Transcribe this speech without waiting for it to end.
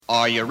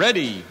Are you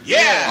ready?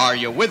 Yeah! Are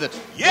you with it?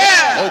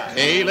 Yeah!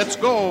 Okay, let's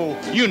go.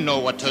 You know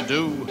what to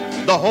do.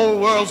 The whole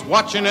world's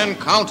watching and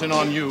counting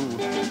on you.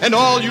 And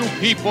all you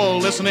people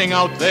listening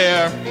out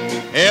there,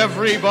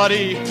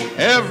 everybody,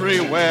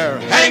 everywhere,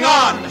 hang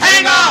on,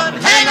 hang on,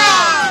 hang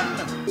on!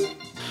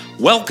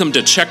 Welcome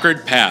to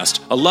Checkered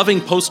Past, a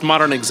loving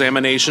postmodern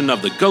examination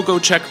of the Go-Go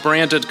Check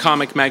branded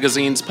comic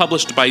magazines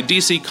published by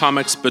DC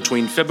Comics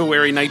between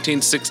February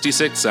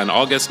 1966 and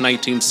August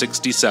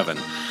 1967.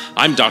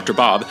 I'm Dr.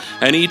 Bob,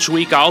 and each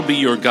week I'll be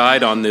your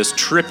guide on this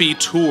trippy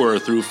tour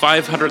through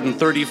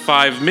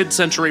 535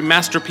 mid-century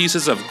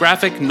masterpieces of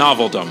graphic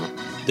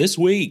noveldom. This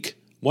week,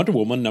 Wonder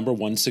Woman number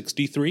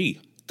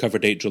 163. Cover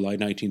date July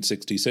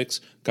 1966.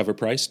 Cover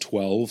price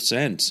 12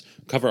 cents.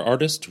 Cover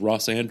artists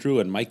Ross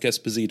Andru and Mike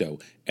Esposito.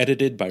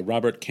 Edited by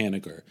Robert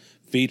Kanigher.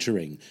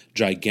 Featuring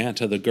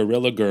Giganta the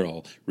Gorilla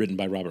Girl, written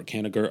by Robert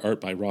Kanigher, art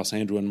by Ross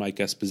Andru and Mike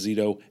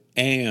Esposito,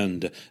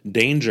 and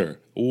Danger,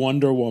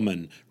 Wonder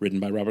Woman, written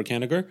by Robert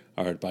Kanigher,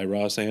 art by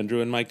Ross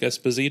Andru and Mike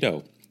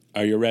Esposito.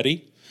 Are you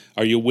ready?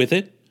 Are you with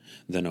it?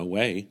 Then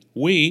away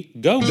we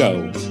go.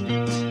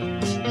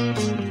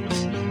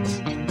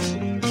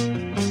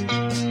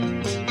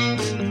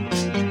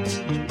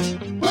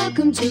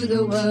 Welcome to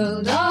the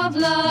world of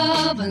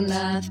love and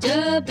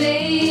laughter,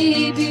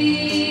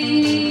 baby.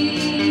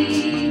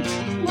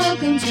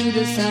 Welcome to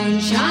the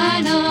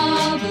sunshine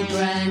of a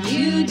brand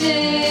new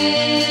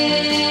day.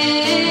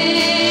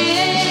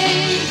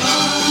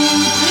 You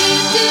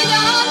drifted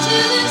onto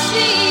the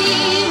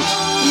sea.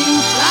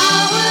 You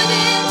flowered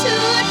into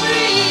a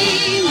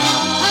dream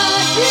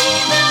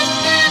that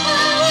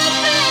never would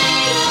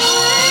fade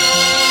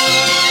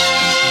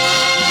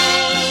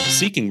away.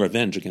 Seeking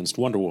revenge against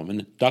Wonder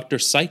Woman, Dr.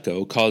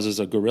 Psycho causes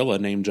a gorilla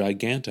named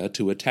Giganta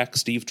to attack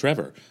Steve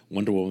Trevor.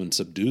 Wonder Woman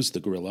subdues the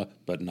gorilla,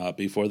 but not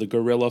before the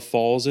gorilla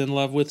falls in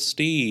love with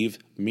Steve.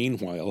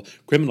 Meanwhile,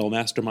 criminal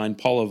mastermind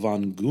Paula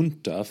von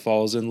Gunther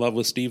falls in love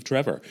with Steve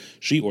Trevor.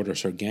 She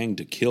orders her gang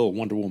to kill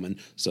Wonder Woman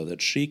so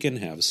that she can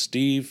have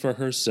Steve for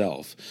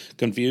herself.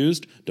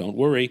 Confused? Don't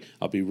worry.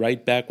 I'll be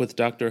right back with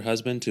Dr.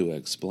 Husband to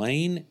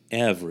explain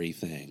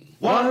everything.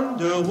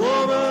 Wonder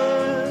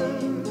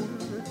Woman,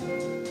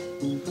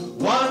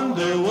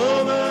 Wonder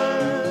Woman,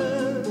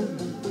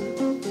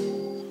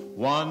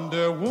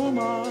 Wonder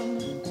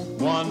Woman,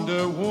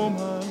 Wonder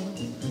Woman,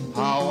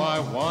 how I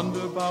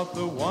wonder about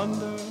the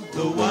wonder,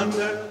 the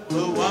wonder,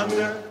 the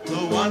wonder,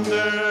 the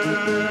wonder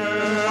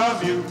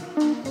of you.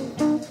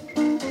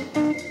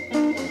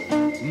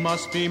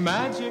 must be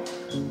magic,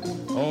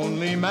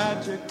 only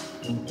magic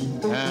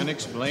can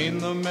explain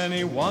the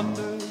many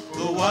wonders,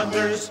 The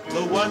wonders,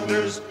 the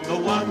wonders, the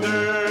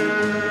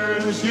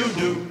wonders you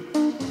do.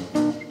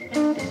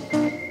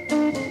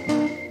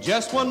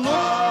 Just one look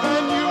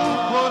and you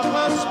put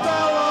a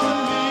spell on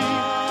me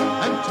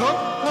and took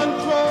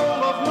control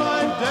of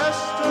my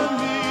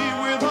destiny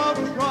without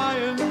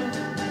trying.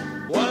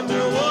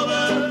 Wonder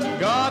Woman,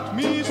 Got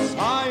me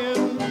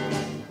sighing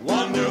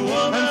Wonder and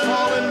Woman,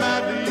 falling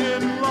madly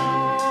in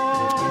love.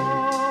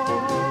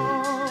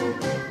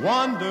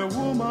 Wonder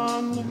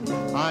Woman,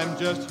 I'm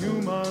just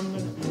human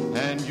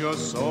and you're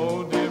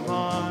so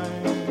divine.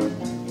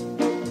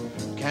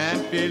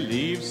 Can't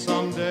believe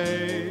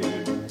someday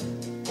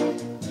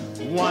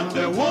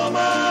Wonder Woman,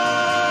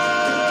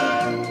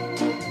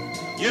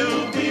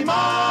 you'll be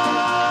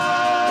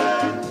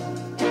mine.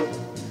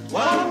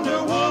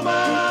 Wonder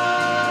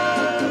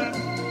Woman,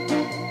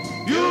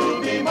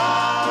 you'll be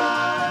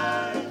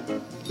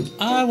mine.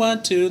 I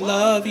want to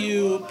love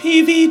you,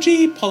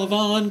 PVG, Paula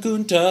von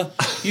Gunther.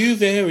 You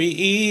very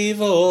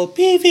evil,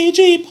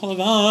 PVG, Paula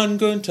von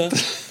Gunther.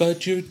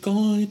 But you're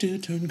going to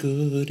turn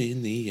good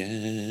in the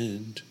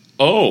end.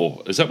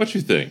 Oh, is that what you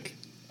think?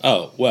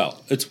 Oh,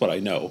 well, it's what I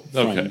know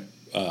from Okay.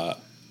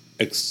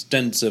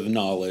 Extensive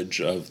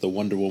knowledge of the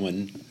Wonder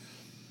Woman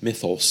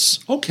mythos.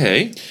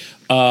 Okay.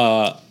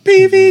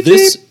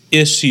 This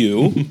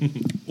issue,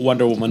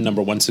 Wonder Woman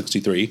number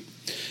 163,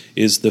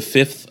 is the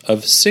fifth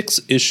of 6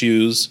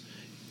 issues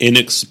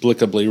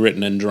inexplicably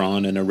written and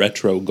drawn in a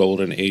retro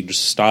Golden Age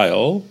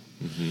style,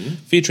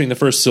 featuring the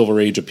first Silver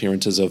Age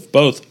appearances of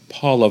both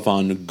Paula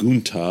von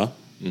Gunther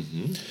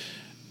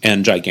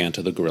and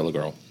Giganta the Gorilla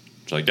Girl.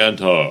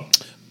 Giganta.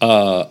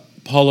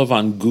 Paula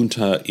von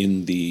Gunther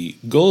in the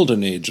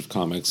Golden Age of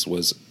comics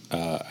was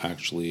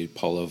actually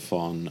Paula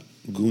von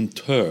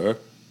Gunther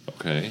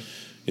Okay.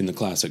 in the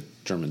classic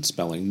German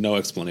spelling. No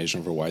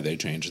explanation for why they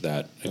changed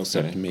that,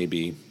 except Okay.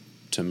 maybe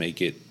to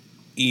make it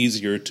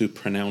easier to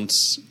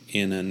pronounce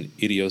in an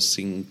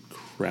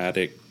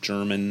idiosyncratic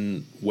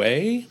German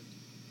way.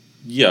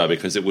 Yeah,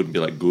 because it wouldn't be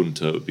like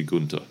Gunther, it would be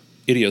Gunther.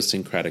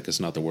 Idiosyncratic is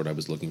not the word I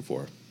was looking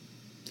for.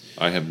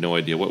 I have no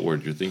idea what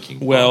word you're thinking.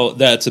 Well,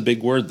 that's a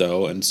big word,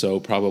 though, and so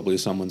probably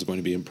someone's going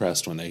to be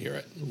impressed when they hear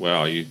it.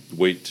 Wow, you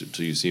wait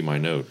till you see my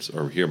notes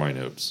or hear my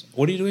notes.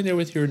 What are you doing there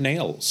with your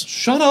nails?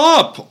 Shut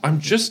up!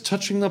 I'm just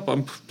touching up.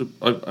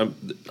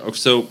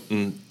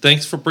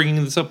 Thanks for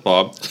bringing this up,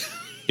 Bob.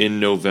 In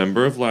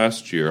November of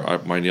last year,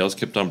 my nails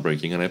kept on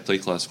breaking, and I play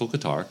classical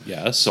guitar.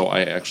 Yes. So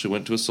I actually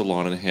went to a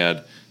salon and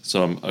had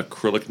some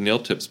acrylic nail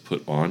tips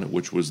put on,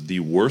 which was the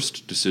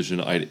worst decision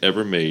I'd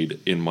ever made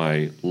in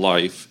my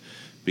life,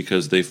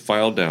 because they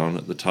file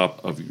down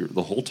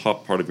the whole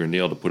top part of your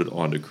nail to put it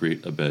on to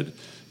create a bed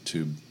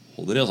to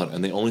hold the nails on,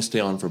 and they only stay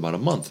on for about a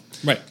month.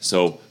 Right.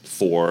 So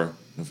for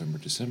November,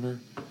 December,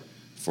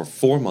 for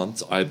 4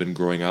 months, I've been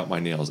growing out my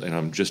nails, and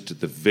I'm just at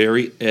the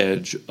very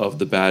edge of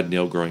the bad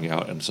nail growing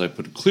out, and so I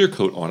put a clear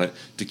coat on it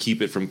to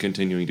keep it from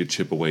continuing to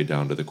chip away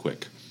down to the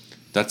quick.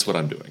 That's what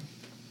I'm doing.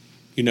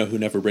 You know who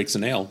never breaks a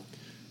nail?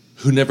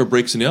 Who never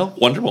breaks a nail?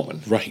 Wonder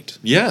Woman. Right.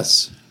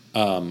 Yes.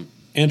 And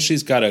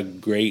she's got a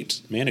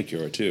great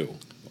manicure, too.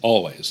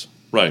 Always.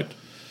 Right.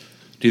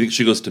 Do you think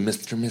she goes to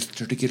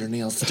Mr. to get her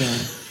nails done?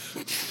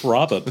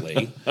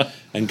 Probably.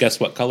 And guess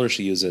what color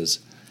she uses?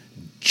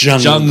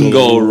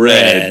 Jungle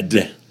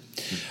Red.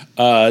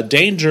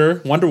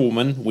 Danger, Wonder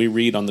Woman, we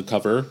read on the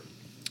cover.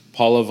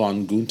 Paula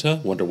von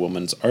Gunta, Wonder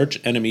Woman's arch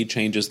enemy,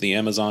 changes the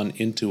Amazon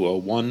into a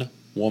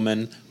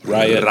one-woman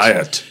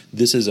riot.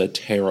 This is a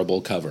terrible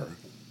cover.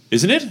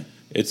 Isn't it?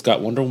 It's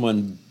got Wonder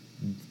Woman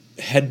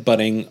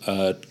headbutting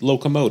a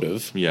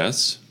locomotive,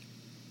 Yes.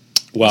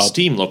 while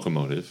Steam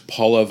locomotive.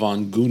 Paula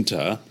von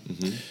Gunta,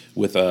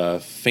 with a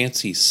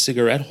fancy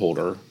cigarette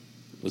holder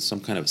with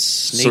some kind of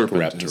snake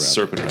wrapped around it.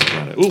 Serpent wrapped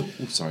around it.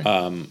 Ooh,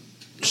 sorry.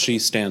 She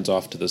stands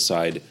off to the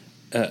side.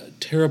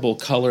 Terrible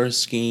color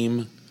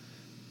scheme.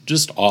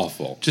 Just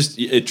awful.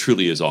 It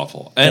truly is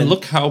awful. And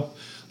look how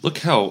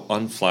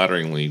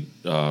unflatteringly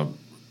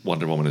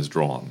Wonder Woman is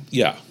drawn.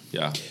 Yeah.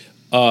 Yeah.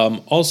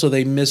 Also,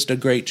 they missed a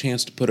great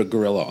chance to put a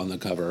gorilla on the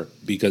cover,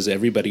 because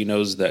everybody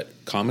knows that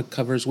comic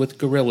covers with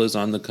gorillas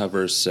on the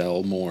cover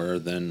sell more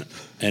than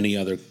any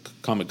other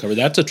comic cover.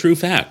 That's a true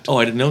fact. Oh,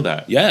 I didn't know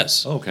that.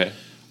 Yes. Oh, okay.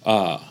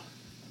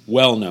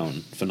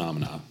 Well-known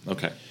phenomena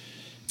Okay.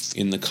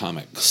 in the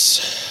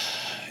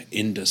comics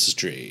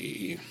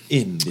industry.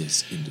 In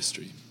this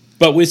industry.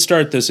 But we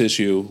start this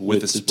issue with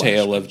a the splash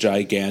tale of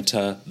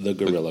Giganta, the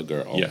gorilla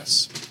girl.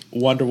 Yes.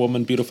 Wonder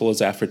Woman, beautiful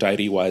as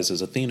Aphrodite, wise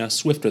as Athena,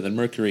 swifter than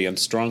Mercury, and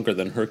stronger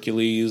than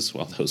Hercules.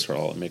 Well, those are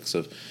all a mix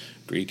of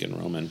Greek and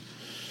Roman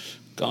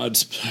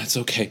gods. That's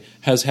okay.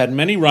 Has had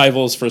many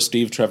rivals for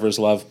Steve Trevor's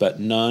love, but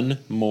none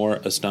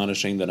more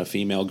astonishing than a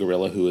female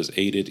gorilla who is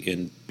aided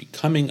in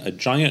becoming a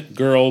giant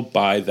girl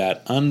by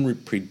that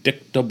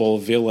unpredictable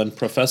villain,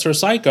 Professor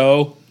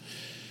Psycho,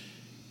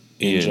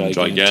 in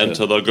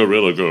Giganta, the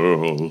gorilla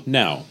girl.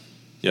 Now,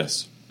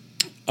 Yes.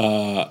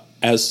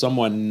 as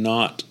someone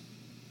not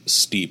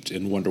steeped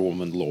in Wonder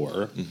Woman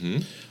lore,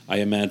 I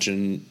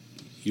imagine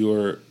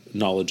your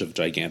knowledge of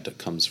Giganta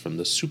comes from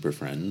the Super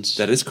Friends.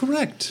 That is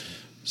correct.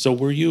 So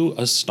were you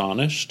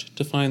astonished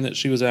to find that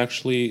she was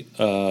actually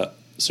a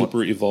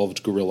super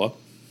evolved gorilla?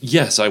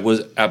 Yes, I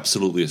was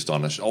absolutely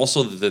astonished.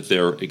 Also, that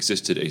there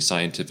existed a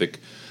scientific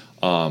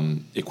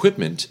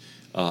equipment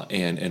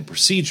and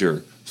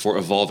procedure for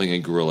evolving a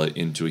gorilla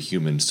into a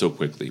human so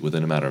quickly,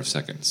 within a matter of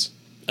seconds.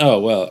 Oh,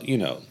 well,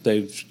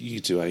 you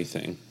do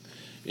anything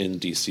in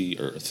DC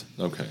Earth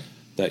Okay.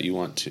 that you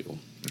want to.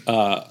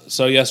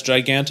 So yes,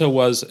 Giganta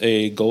was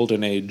a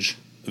Golden Age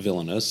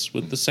villainess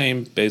with the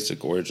same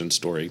basic origin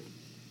story.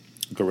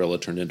 Gorilla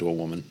turned into a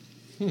woman.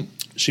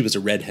 She was a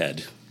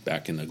redhead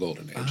back in the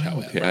Golden Age,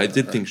 however. Okay, I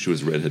did think she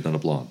was redhead, not a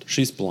blonde.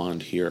 She's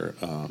blonde here.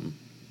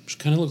 She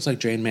kind of looks like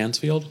Jane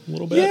Mansfield a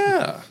little bit.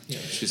 Yeah.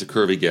 She's a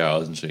curvy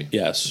gal, isn't she?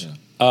 Yes.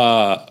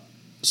 Yeah.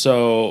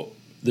 So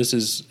this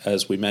is,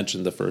 as we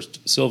mentioned, the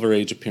first Silver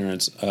Age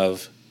appearance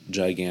of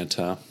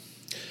Giganta.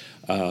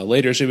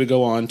 Later, she would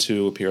go on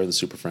to appear in the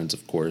Super Friends,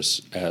 of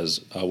course,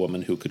 as a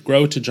woman who could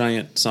grow to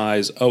giant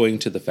size owing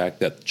to the fact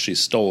that she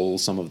stole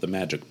some of the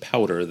magic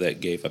powder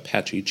that gave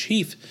Apache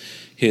Chief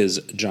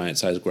his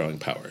giant-sized growing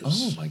powers.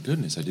 Oh, my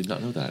goodness. I did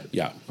not know that.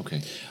 Yeah.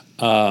 Okay.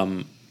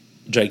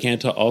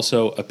 Giganta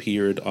also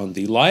appeared on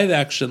the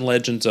live-action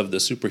Legends of the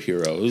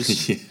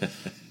Superheroes,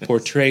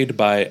 portrayed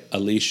by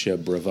Alicia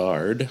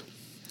Brevard.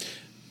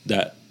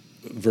 That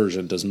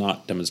version does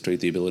not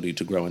demonstrate the ability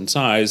to grow in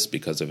size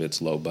because of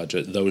its low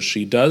budget, though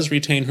she does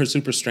retain her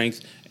super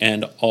strength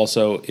and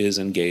also is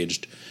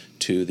engaged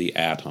to the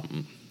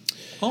Atom.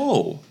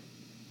 Oh.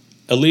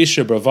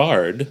 Alicia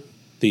Brevard,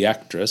 the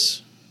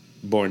actress,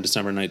 born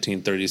December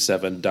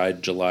 1937,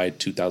 died July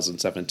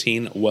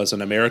 2017, was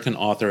an American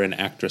author and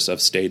actress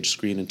of stage,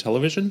 screen, and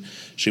television.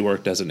 She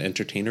worked as an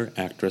entertainer,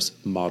 actress,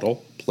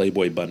 model,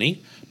 Playboy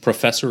bunny,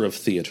 professor of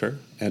theater,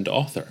 and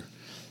author.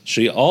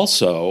 She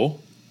also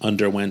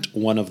underwent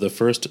one of the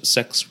first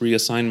sex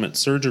reassignment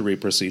surgery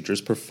procedures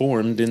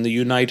performed in the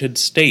United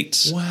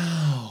States.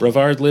 Wow.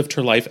 Brevard lived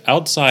her life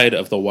outside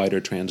of the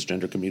wider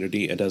transgender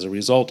community, and as a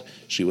result,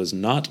 she was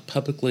not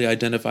publicly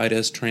identified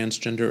as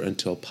transgender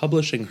until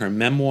publishing her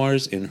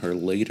memoirs in her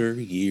later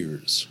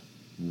years.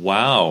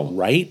 Wow.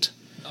 Right?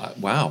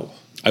 Wow.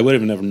 I would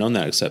have never known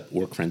that, except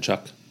work friend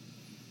Chuck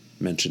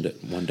mentioned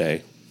it one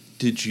day.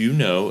 Did you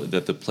know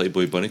that the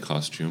Playboy bunny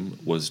costume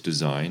was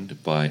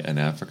designed by an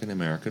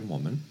African-American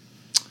woman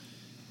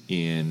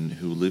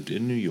who lived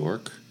in New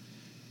York,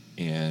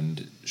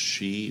 and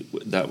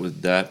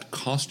that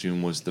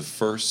costume was the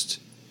first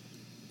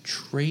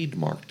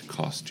trademarked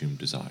costume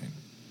design.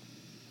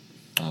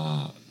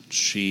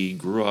 She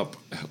grew up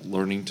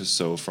learning to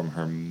sew from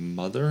her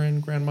mother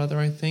and grandmother,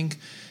 I think,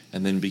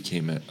 and then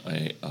became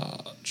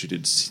she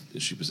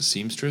was a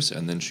seamstress,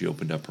 and then she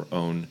opened up her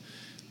own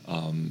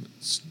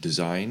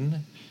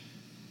design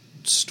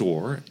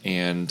store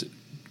and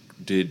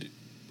did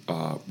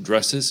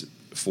dresses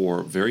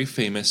for very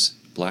famous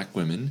black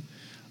women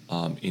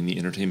in the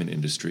entertainment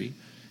industry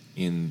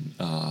in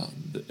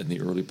the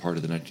early part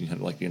of the 1900s,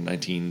 like in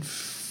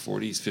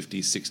 1940s,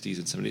 50s, 60s,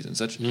 and 70s and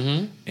such.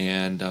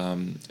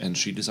 And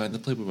she designed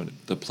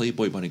the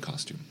Playboy Bunny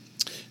costume.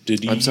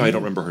 I'm sorry, I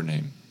don't remember her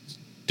name.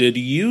 Did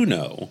you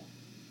know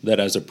that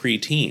as a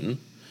preteen,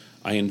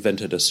 I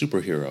invented a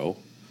superhero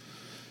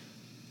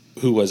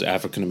who was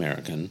African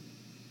American,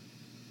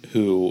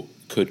 who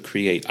could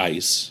create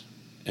ice,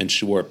 and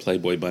she wore a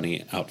Playboy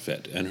Bunny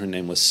outfit, and her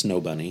name was Snow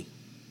Bunny.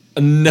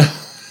 No.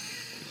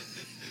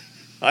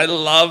 I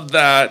love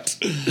that.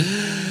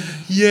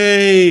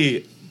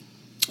 Yay.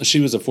 She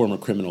was a former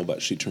criminal,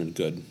 but she turned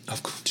good.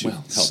 Of course. To Well,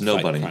 help Snow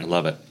fight Bunny. crime. I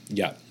love it.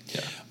 Yeah.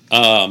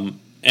 Yeah.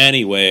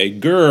 Anyway,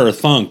 grr,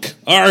 thunk,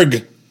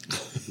 arg.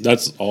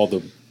 That's all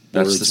the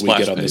That's words the splash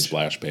we get on the page.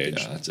 splash page.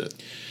 Yeah, that's it.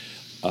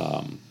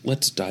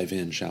 Let's dive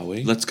in, shall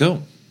we? Let's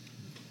go.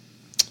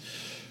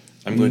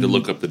 I'm going to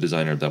look up the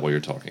designer of that while you're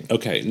talking.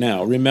 Okay,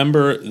 now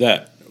remember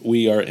that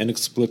we are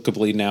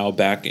inexplicably now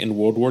back in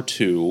World War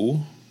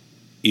II,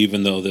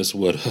 even though this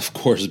would, of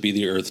course, be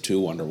the Earth 2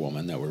 Wonder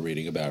Woman that we're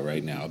reading about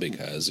right now,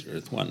 because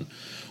Earth 1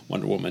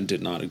 Wonder Woman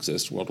did not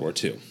exist in World War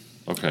II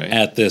Okay.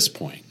 at this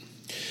point.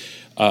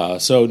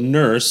 So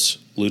Nurse,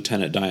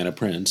 Lieutenant Diana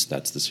Prince,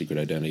 that's the secret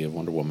identity of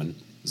Wonder Woman.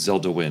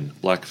 Zelda Wynn,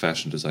 black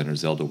fashion designer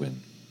Zelda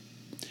Wynn.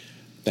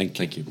 Thank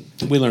you. Thank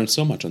you. We learned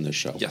so much on this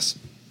show. Yes.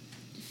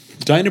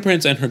 Diana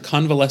Prince and her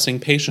convalescing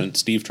patient,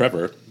 Steve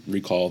Trevor,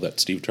 recall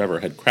that Steve Trevor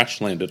had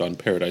crash-landed on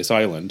Paradise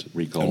Island and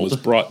Recalled. was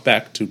brought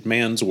back to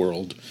man's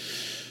world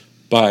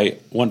by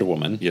Wonder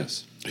Woman,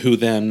 Yes. who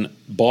then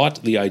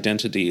bought the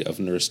identity of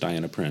Nurse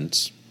Diana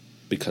Prince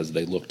because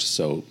they looked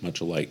so much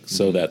alike,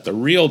 so that the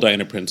real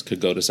Diana Prince could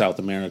go to South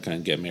America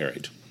and get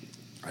married,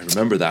 I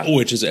remember that.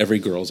 which is every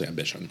girl's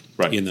ambition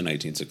Right. in the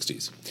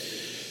 1960s.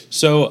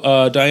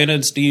 So Diana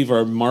and Steve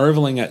are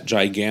marveling at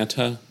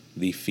Giganta,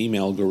 the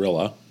female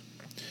gorilla,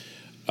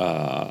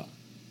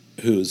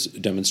 who's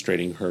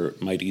demonstrating her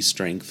mighty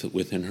strength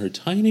within her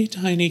tiny,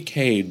 tiny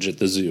cage at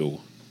the zoo.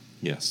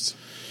 Yes.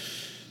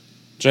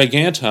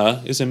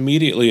 Giganta is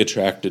immediately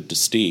attracted to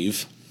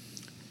Steve.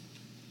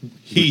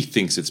 He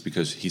thinks it's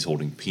because he's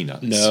holding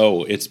peanuts.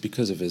 No, it's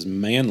because of his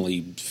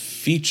manly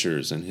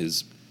features and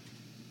his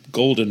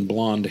golden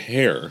blonde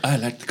hair. I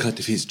like the cut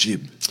of his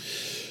jib.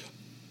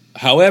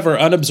 However,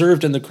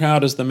 unobserved in the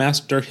crowd is the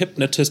master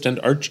hypnotist and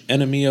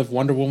arch-enemy of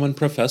Wonder Woman,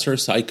 Professor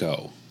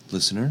Psycho.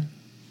 Listener,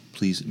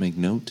 please make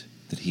note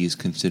that he is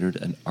considered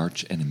an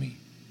arch enemy.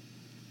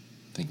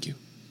 Thank you.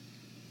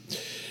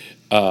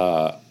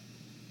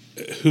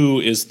 Who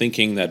is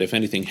thinking that if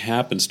anything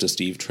happens to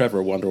Steve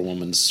Trevor, Wonder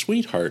Woman's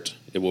sweetheart,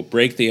 it will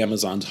break the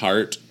Amazon's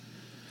heart.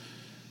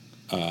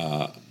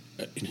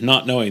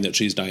 Not knowing that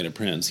she's Diana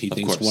Prince, he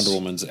thinks course. Wonder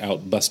Woman's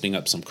out busting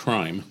up some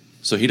crime.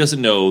 So he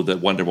doesn't know that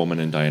Wonder Woman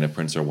and Diana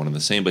Prince are one and the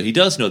same, but he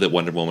does know that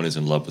Wonder Woman is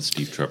in love with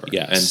Steve Trevor.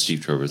 Yes. And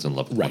Steve Trevor is in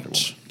love with Right. Wonder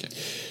Woman. Okay.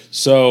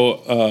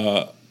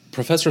 So,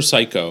 Professor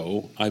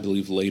Psycho, I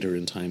believe later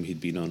in time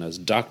he'd be known as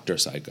Dr.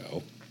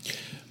 Psycho,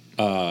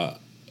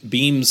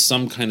 beams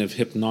some kind of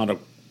hypnotic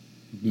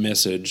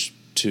message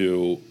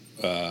to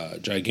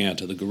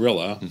Giganta, the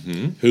gorilla,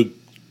 who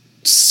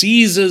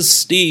seizes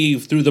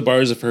Steve through the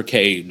bars of her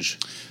cage.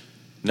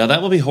 Now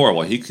that would be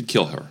horrible. He could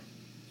kill her.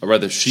 Or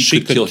rather,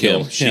 she could kill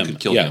him. She could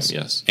kill yes.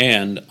 him, yes.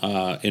 And,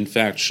 in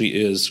fact, she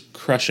is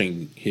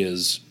crushing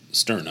his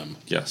sternum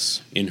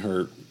Yes. in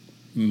her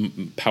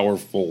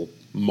powerful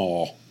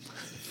maw.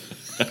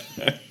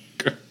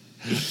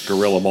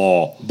 Gorilla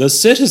Maw. The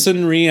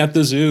citizenry at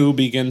the zoo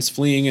begins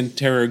fleeing in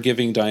terror,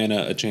 giving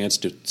Diana a chance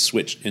to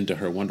switch into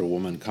her Wonder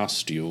Woman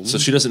costume. So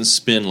she doesn't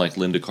spin like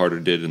Linda Carter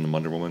did in the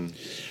Wonder Woman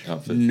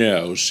outfit?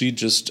 No, she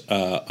just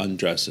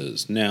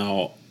undresses.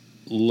 Now,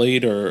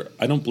 later,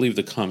 I don't believe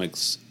the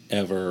comics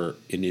ever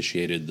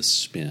initiated the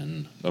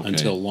spin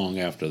until long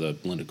after the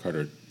Linda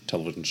Carter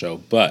television show,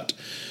 but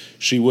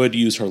she would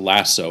use her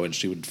lasso, and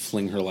she would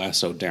fling her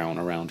lasso down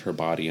around her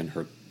body, and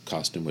her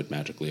costume would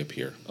magically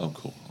appear. Oh,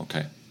 cool.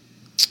 Okay.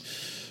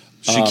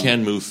 She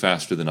can move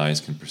faster than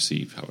eyes can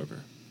perceive,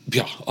 however.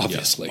 Yeah,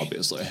 obviously. Yes,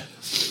 obviously.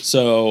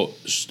 So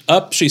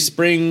up she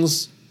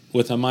springs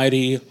with a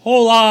mighty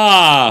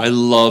hola! I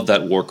love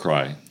that war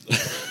cry.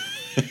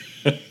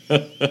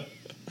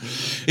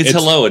 It's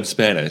hello in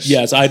Spanish.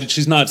 Yes,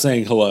 she's not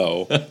saying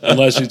hello,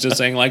 unless she's just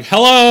saying like,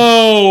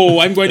 hello,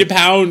 I'm going to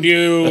pound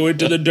you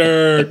into the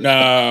dirt.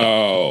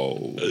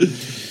 No.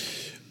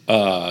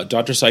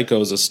 Dr.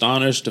 Psycho is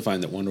astonished to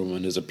find that Wonder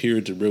Woman has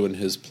appeared to ruin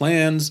his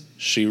plans.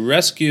 She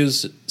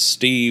rescues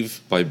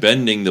Steve. By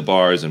bending the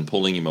bars and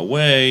pulling him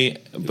away,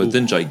 but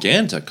then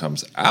Giganta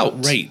comes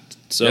out. Right.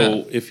 So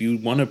Yeah. if you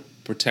want to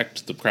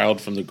protect the crowd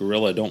from the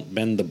gorilla, don't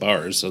bend the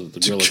bars so that the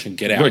gorilla can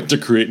get out. Right, to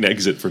create an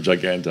exit for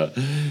Giganta.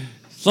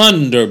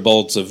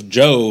 Thunderbolts of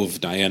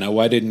Jove, Diana.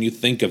 Why didn't you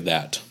think of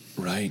that?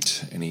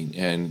 Right,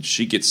 and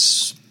she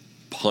gets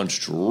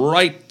punched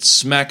right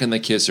smack in the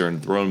kisser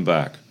and thrown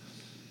back.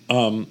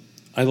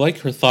 I like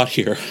her thought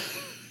here.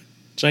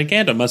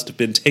 Giganta must have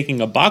been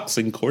taking a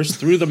boxing course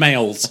through the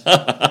mails.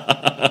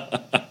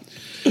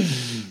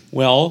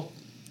 Well,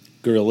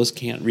 gorillas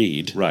can't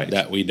read, Right.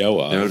 that we know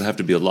of. There would have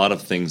to be a lot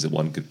of things that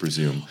one could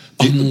presume.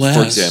 Unless-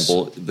 For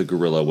example, the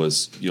gorilla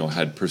was,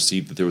 had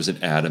perceived that there was an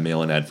ad, a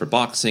mail-in ad for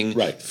boxing,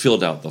 Right.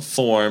 filled out the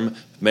form,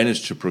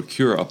 managed to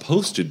procure a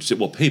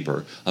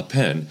paper, a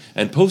pen,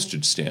 and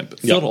postage stamp,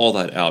 filled all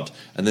that out,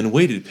 and then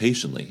waited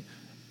patiently.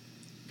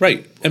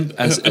 Right. And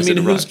As I it mean,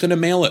 who's arrived. going to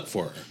mail it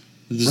for her?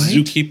 The Right?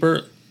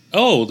 zookeeper?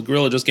 Oh, the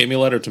gorilla just gave me a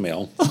letter to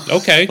mail.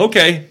 Okay.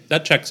 Okay.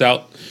 That checks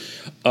out.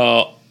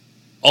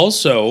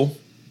 Also,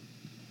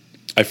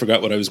 I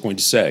forgot what I was going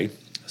to say.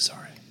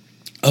 Sorry.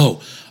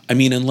 Oh, I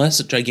mean, unless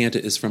Giganta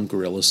is from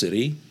Gorilla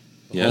City,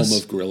 Yes. home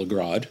of Gorilla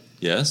Grodd,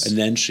 Yes. and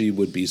then she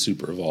would be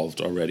super evolved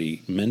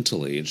already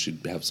mentally, and she'd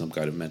have some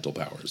kind of mental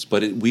powers.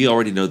 But we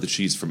already know that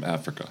she's from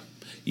Africa.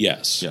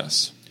 Yes.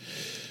 Yes.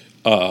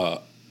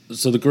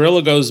 So the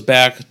gorilla goes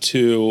back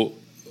to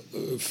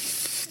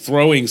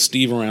throwing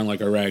Steve around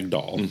like a rag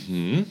doll.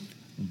 Mm-hmm.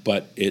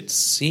 But it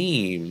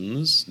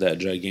seems that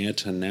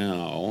Giganta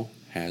now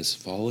has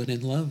fallen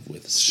in love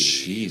with Steve.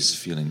 She's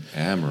feeling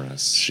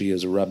amorous. She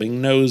is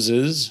rubbing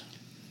noses.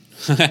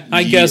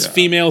 I guess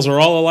females are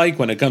all alike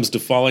when it comes to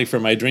falling for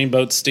my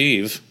dreamboat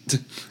Steve.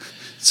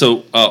 So,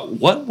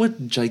 what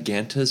would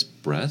Giganta's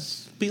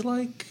breath be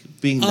like?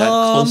 Being that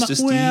close to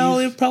Steve? Well,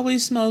 it probably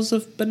smells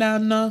of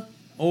banana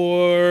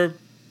or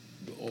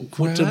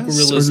what do Grass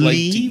gorillas or like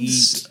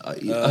leaves? to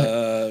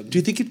eat? Do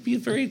you think it'd be a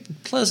very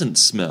pleasant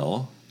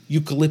smell?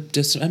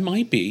 Eucalyptus. It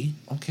might be.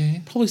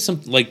 Okay. Probably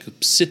some like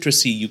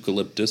citrusy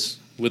eucalyptus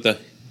with a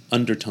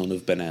undertone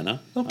of banana.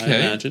 Okay. I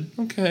imagine.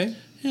 Okay.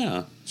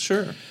 Yeah.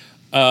 Sure.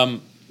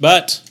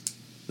 But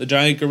the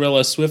giant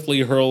gorilla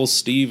swiftly hurls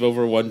Steve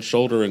over one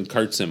shoulder and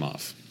carts him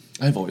off.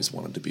 I've always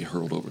wanted to be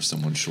hurled over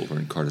someone's shoulder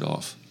and carted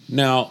off.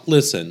 Now,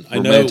 listen, I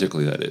know.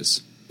 Romantically, that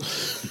is.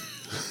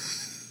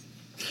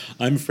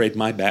 I'm afraid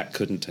my back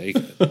couldn't take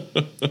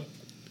it.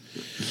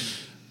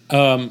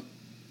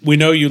 We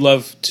know you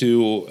love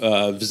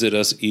to visit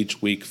us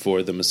each week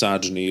for the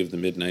misogyny of the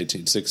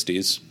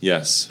mid-1960s.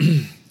 Yes.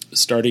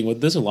 Starting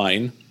with this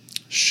line,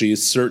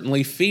 she's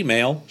certainly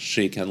female.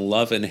 She can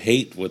love and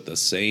hate with the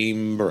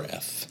same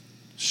breath.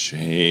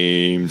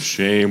 Shame,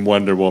 shame,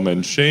 Wonder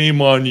Woman.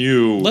 Shame on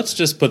you. Let's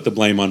just put the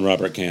blame on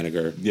Robert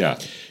Kanigher. Yeah.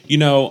 You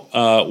know,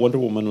 Wonder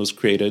Woman was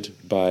created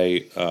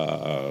by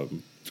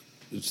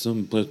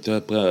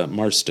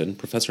Marston,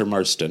 Professor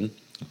Marston,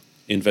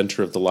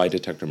 inventor of the lie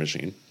detector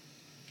machine.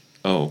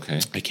 Oh, okay.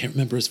 I can't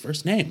remember his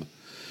first name.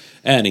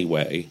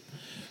 Anyway,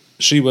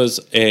 she was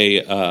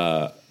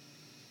a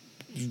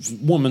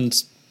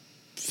woman's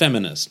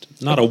feminist.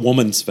 Not a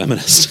woman's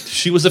feminist.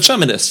 She was a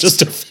feminist.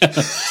 Just a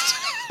feminist.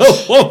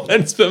 a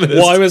woman's feminist.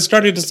 Well, I was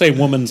starting to say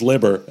woman's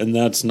liber, and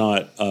that's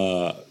not...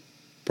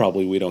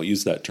 probably we don't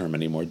use that term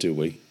anymore, do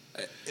we?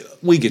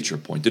 We get your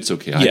point. It's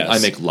okay. Yes. I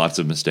make lots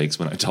of mistakes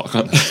when I talk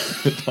on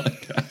this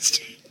podcast.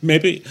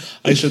 Maybe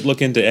I should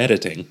look into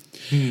editing.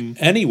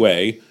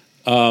 Anyway,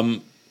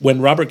 when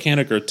Robert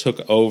Kanigher took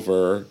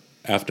over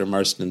after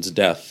Marston's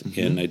death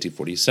in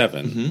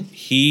 1947,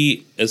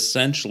 he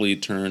essentially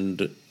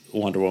turned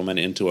Wonder Woman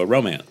into a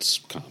romance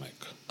comic.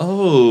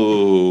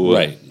 Oh.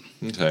 Right.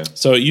 Okay.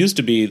 So it used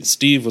to be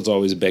Steve was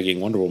always begging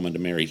Wonder Woman to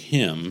marry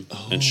him,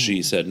 and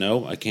she said,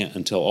 no, I can't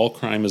until all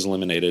crime is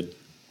eliminated.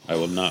 I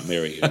will not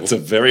marry you. That's a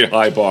very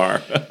high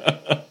bar.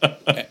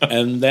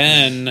 And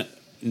then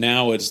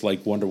now it's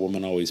like Wonder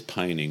Woman always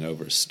pining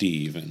over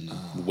Steve and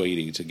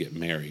waiting to get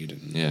married.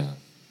 And Yeah.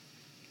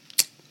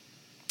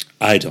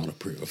 I don't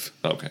approve.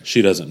 Okay.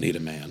 She doesn't need a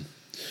man.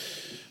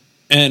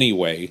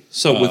 Anyway.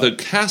 So with a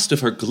cast of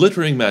her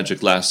glittering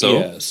magic lasso.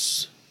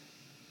 Yes.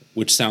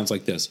 Which sounds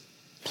like this.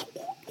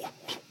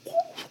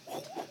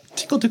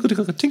 Tinkle, tinkle,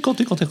 tinkle, tinkle,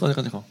 tinkle, tinkle,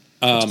 tinkle.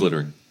 It's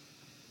glittering.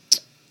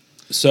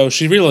 So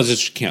she realizes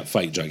she can't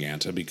fight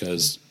Giganta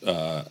because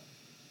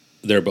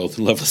they're both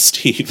in love with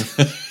Steve.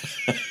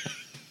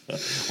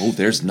 Oh,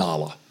 there's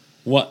Nala.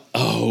 What?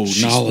 Oh,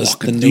 She's Nala's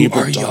the walking through neighbor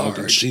our dog, yard.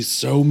 and she's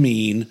so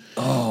mean.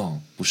 Oh,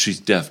 well, she's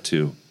deaf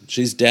too.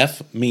 She's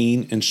deaf,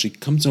 mean, and she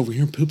comes over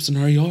here and poops in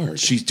our yard.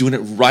 She's doing it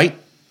right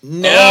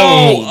now.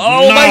 Oh,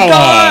 Oh my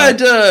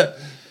Nala.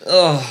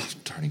 God!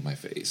 Turning my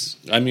face.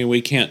 I mean,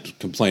 we can't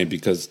complain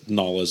because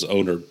Nala's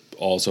owner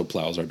also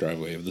plows our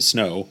driveway with the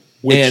snow.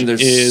 Which And they're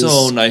is,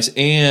 so nice.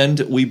 And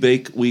we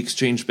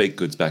exchange baked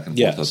goods back and forth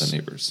Yes. with the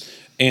neighbors.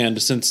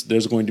 And since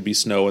there's going to be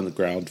snow on the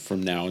ground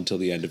from now until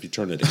the end of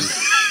eternity,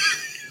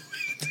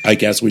 I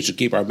guess we should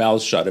keep our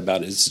mouths shut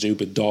about his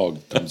stupid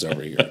dog comes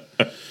over here.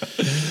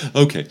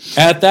 Okay.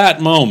 At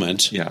that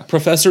moment, Yeah.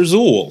 Professor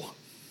Zool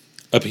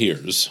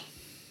appears.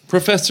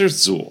 Professor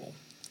Zool.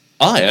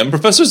 I am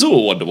Professor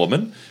Zool, Wonder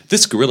Woman.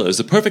 This gorilla is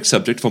the perfect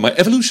subject for my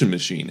evolution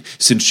machine,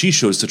 since she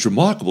shows such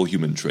remarkable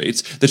human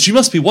traits that she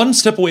must be one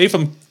step away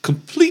from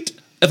complete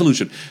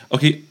evolution.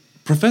 Okay,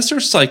 Professor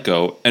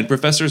Psycho and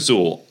Professor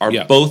Zool are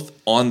both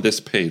on this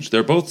page.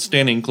 They're both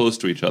standing close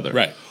to each other.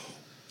 Right.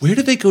 Where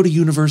did they go to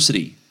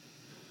university?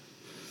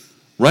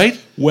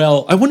 Right?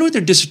 Well, I wonder what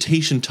their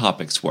dissertation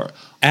topics were.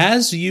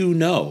 as you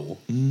know,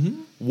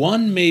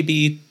 one may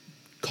be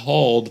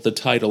called the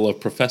title of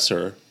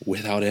professor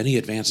without any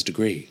advanced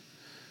degree.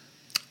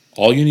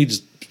 All you need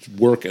is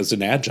work as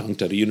an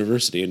adjunct at a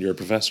university and you're a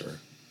professor.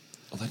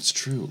 Oh, that's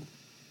true.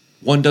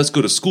 One does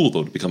go to school,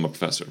 though, to become a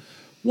professor.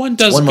 One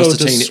One must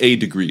go attain to a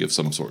degree of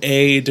some sort.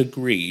 a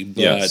degree,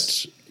 but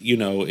Yes.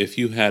 if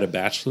you had a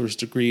bachelor's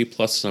degree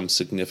plus some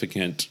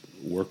significant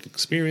work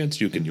experience,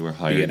 you can And you were be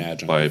hired an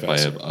adjunct by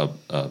professor.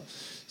 a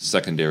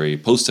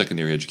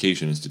post-secondary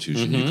education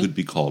institution, you could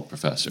be called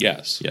professor.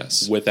 Yes.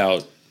 Yes.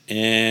 Without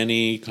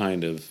any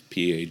kind of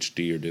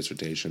PhD or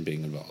dissertation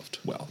being involved.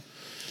 Well,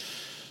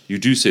 you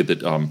do say that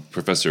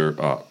Professor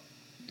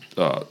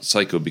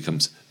Psycho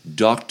becomes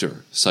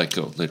Dr.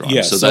 Psycho later on.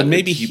 Yes, so that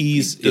maybe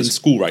he's in does-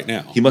 school right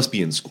now. He must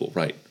be in school,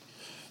 right?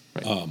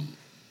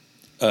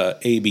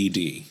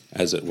 ABD,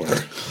 as it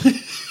were.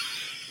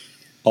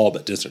 All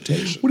but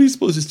dissertation. What do you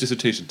suppose his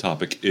dissertation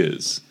topic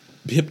is?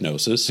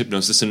 Hypnosis.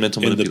 Hypnosis and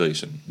mental In the-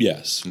 manipulation.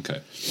 Yes.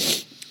 Okay.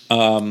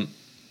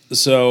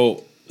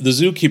 So the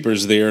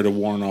zookeeper's there to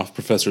warn off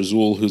Professor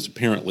Zool, who's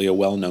apparently a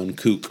well-known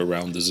kook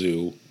around the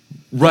zoo.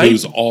 Right.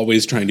 Who's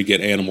always trying to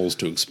get animals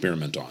to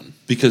experiment on.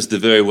 Because the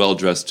very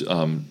well-dressed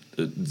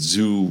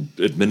zoo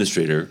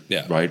administrator,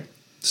 Yeah. right,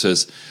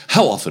 says,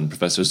 "How often,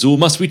 Professor Zool,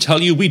 must we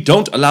tell you we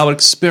don't allow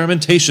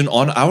experimentation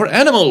on our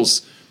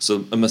animals?"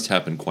 So it must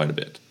happen quite a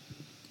bit.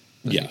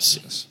 Yes.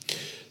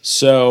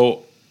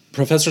 So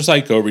Professor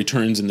Psycho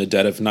returns in the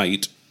dead of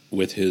night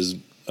with his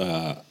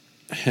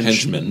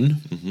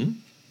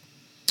henchman,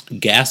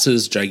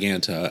 gasses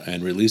Giganta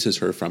and releases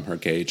her from her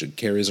cage and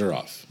carries her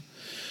off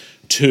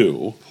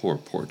to Poor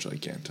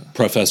Giganta.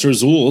 Professor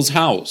Zool's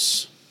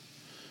house.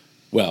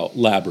 Well,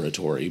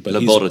 laboratory, but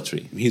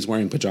Laboratory. He's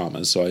wearing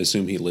pajamas, so I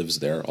assume he lives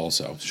there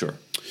also. Sure.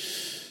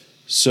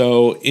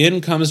 So in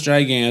comes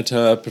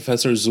Giganta.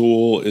 Professor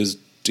Zool is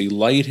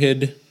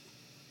delighted,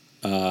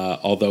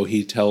 although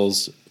he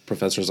tells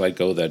Professor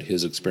Psycho that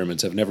his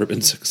experiments have never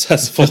been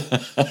successful.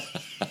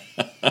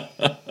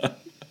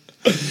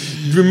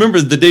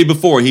 Remember the day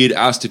before he had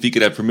asked if he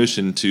could have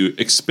permission to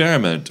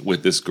experiment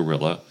with this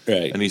gorilla.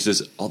 Right. And he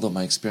says, although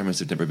my experiments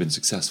have never been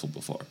successful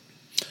before.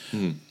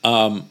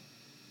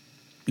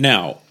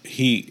 Now,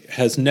 he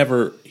has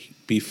never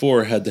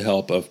before had the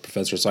help of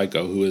Professor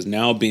Psycho, who is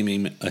now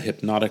beaming a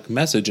hypnotic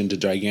message into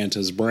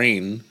Giganta's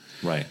brain.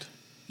 Right.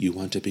 You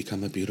want to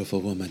become a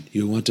beautiful woman.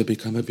 You want to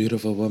become a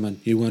beautiful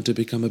woman. You want to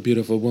become a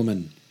beautiful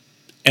woman.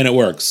 And it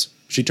works.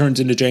 She turns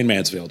into Jane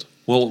Mansfield.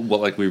 Well,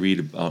 like we read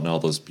about in all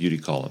those beauty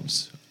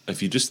columns,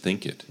 if you just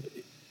think it,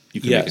 you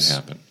can make it Yes.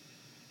 happen.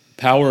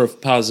 Power of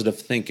positive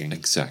thinking,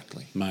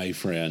 Exactly. my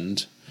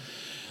friend.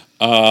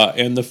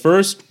 And the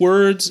first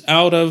words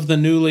out of the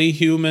newly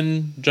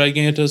human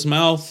Giganta's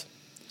mouth,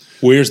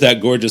 where's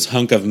that gorgeous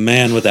hunk of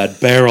man with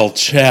that barrel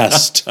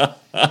chest?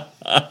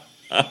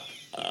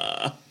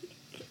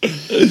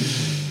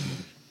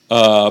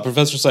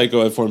 Professor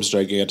Psycho informs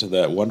Giganta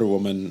that Wonder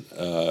Woman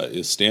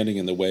is standing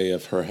in the way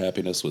of her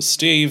happiness with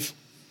Steve.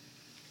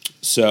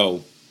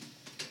 So,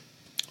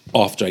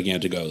 off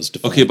Giganta goes. To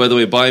Okay, find- by the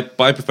way, bye,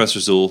 Professor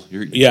Zool.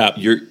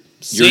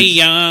 See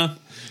ya.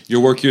 Your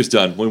work here's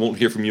done. We won't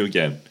hear from you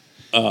again.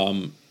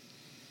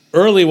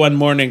 Early one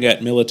morning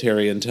at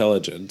military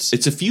intelligence.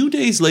 It's a few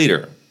days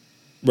later.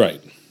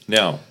 Right.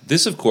 Now,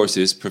 this, of course,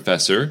 is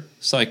Professor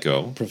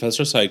Psycho,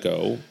 Professor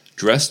Psycho.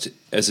 dressed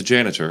as a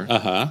janitor,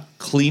 Uh-huh.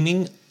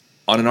 cleaning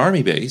on an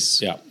army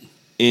base Yeah.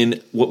 in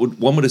what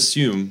one would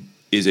assume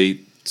is a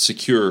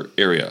secure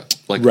area.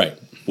 Like, Right.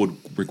 would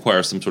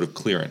require some sort of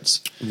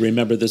clearance.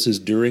 Remember, this is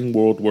during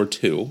World War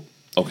II.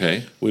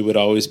 Okay. We would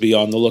always be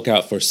on the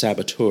lookout for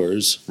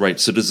saboteurs. Right.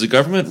 So does the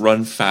government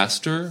run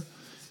faster,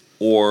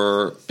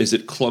 or is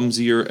it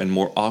clumsier and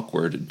more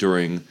awkward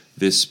during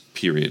this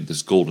period,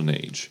 this golden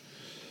age?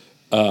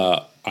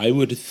 I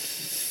would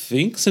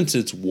think since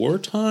it's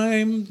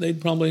wartime, they'd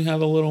probably have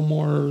a little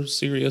more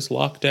serious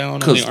lockdown on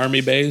 'Cause- the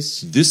army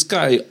base. This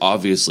guy,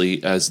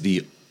 obviously, as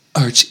the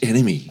arch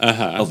enemy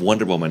of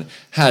Wonder Woman,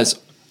 has,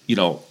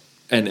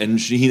 and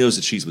he knows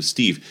that she's with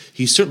Steve.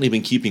 He's certainly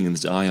been keeping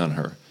his eye on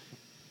her.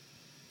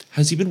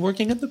 Has he been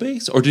working at the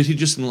base, or did he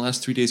just in the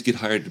last 3 days get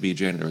hired to be a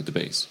janitor at the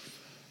base?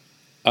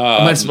 Should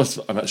I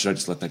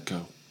just let that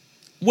go?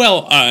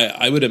 Well,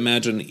 I would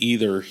imagine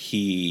either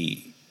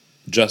he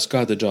just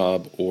got the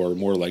job or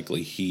more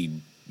likely he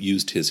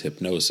used his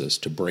hypnosis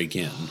to break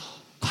in.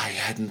 I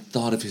hadn't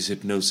thought of his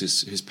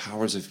hypnosis, his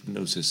powers of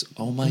hypnosis.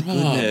 Oh my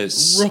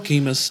goodness. Rookie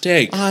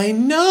mistake. I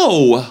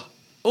know.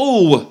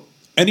 Oh.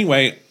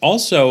 Anyway,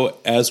 also,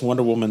 as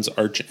Wonder Woman's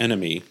arch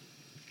enemy,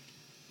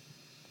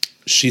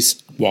 she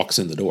walks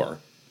in the door.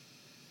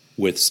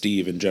 with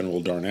Steve and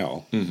General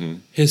Darnell. Mm-hmm.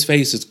 His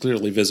face is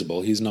clearly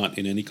visible. He's not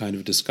in any kind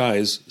of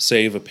disguise,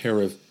 save a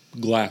pair of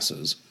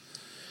glasses.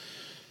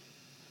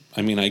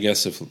 I mean, I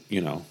guess if,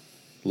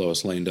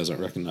 Lois Lane doesn't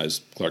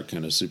recognize Clark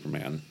Kent as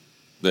Superman,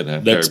 That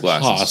have a pair that's of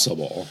glasses.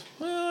 possible.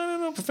 Well, I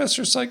don't know.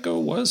 Professor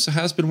Psycho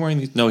has been wearing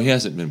these. No, he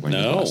hasn't been wearing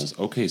these No. glasses.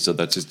 Okay, so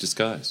that's his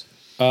disguise.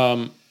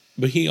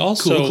 But he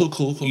also...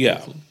 Cool.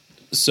 Yeah.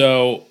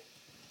 So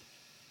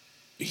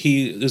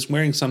he is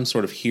wearing some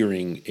sort of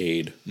hearing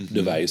aid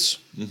device.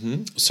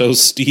 Mm-hmm. So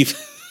Steve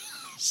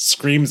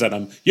screams at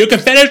him, "You can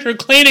finish your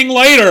cleaning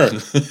later!"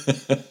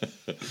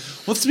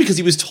 Well, it's because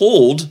he was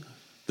told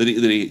that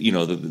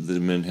the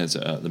man has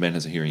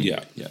a hearing.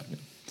 Yeah. Yeah.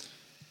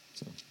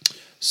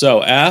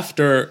 So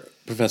after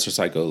Professor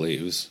Psycho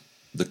leaves,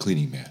 The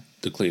cleaning man.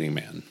 the cleaning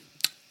man,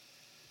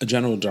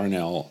 General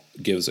Darnell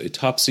gives a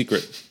top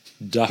secret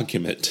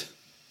document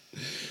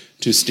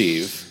to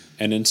Steve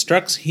and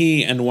instructs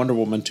he and Wonder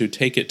Woman to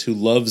take it to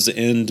Love's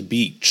End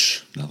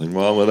Beach. Nothing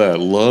wrong with that.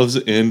 Love's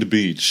End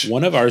Beach.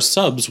 One of our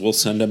subs will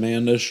send a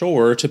man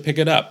ashore to pick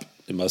it up.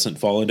 It mustn't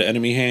fall into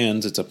enemy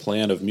hands. It's a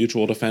plan of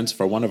mutual defense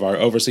for one of our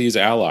overseas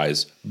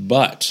allies.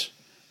 But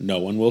no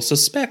one will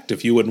suspect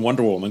if you and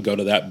Wonder Woman go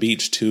to that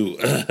beach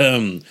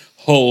to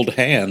hold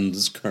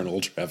hands, Colonel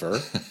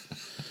Trevor.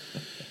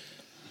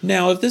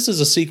 Now, if this is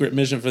a secret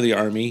mission for the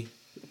Army,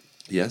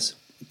 Yes.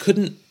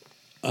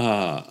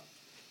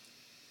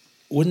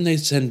 wouldn't they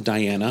send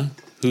Diana,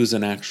 who's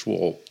an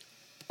actual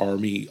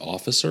Army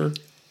officer?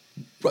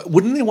 But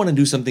wouldn't they want to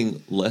do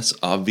something less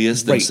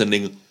obvious than Right.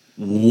 sending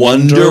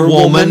Wonder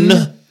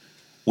Woman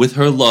with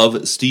her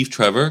love, Steve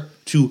Trevor,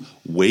 to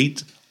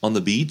wait on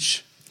the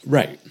beach?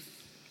 Right.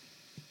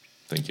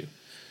 Thank you.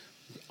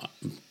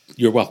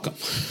 You're welcome.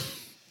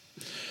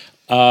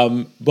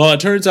 Well, it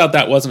turns out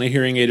that wasn't a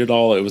hearing aid at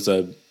all. It was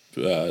a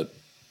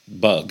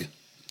bug.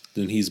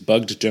 Then he's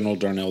bugged General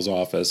Darnell's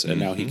office, and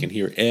now he can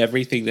hear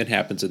everything that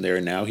happens in there.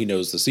 And now he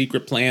knows the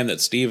secret plan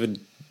that Steve and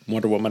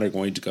Wonder Woman are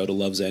going to go to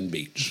Love's End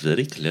Beach.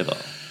 Very clever.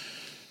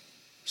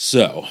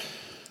 So,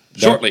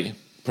 Shortly.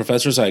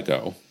 Professor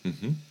Psycho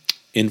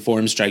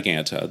informs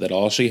Giganta that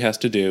all she has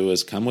to do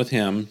is come with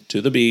him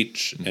to the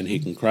beach, and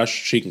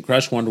she can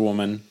crush Wonder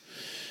Woman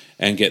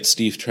and get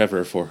Steve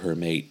Trevor for her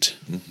mate.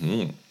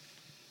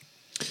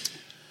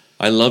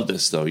 I love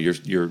this though.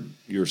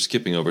 You're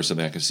skipping over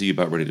something. I can see you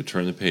about ready to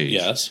turn the page.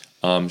 Yes.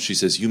 She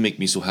says, "You make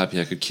me so happy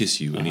I could kiss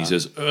you," and he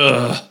says,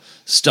 "Ugh!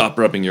 Stop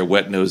rubbing your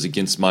wet nose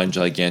against mine,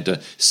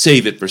 Giganta.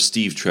 Save it for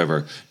Steve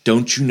Trevor.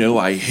 Don't you know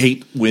I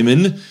hate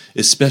women,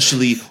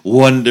 especially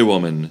Wonder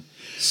Woman?"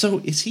 So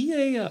is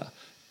he a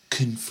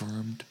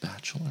confirmed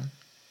bachelor?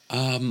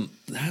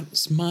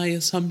 That's my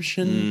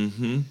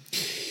assumption.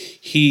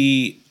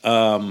 He,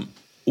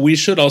 we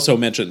should also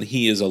mention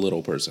he is a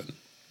little person.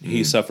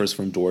 He suffers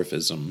from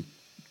dwarfism,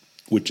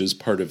 which is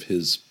part of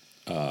his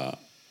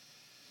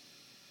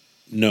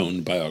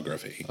known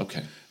biography.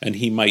 Okay, And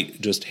he might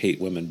just hate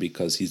women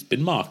because he's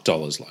been mocked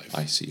all his life.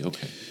 I see.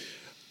 Okay,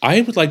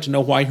 I would like to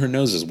know why her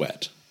nose is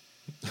wet.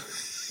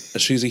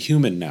 She's a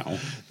human now.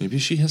 maybe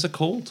she has a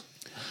cold.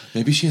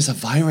 Maybe she has a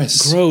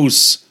virus.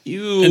 Gross.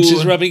 Ew. And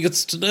she's rubbing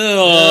it.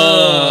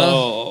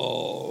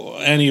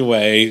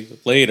 Anyway,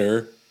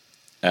 later.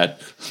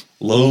 At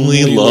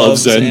Lonely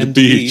Love's End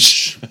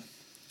Beach.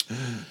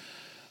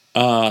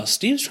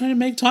 Steve's trying to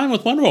make time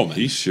with Wonder Woman.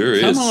 He sure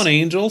is. Come on,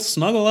 Angel,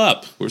 snuggle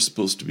up. We're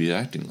supposed to be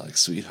acting like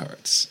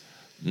sweethearts.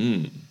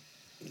 Not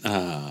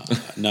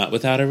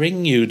without a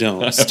ring, you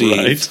don't, Steve.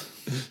 Right?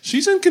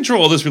 She's in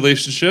control of this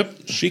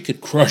relationship. She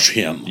could crush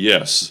him.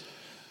 Yes.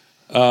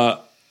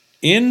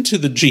 Into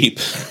the Jeep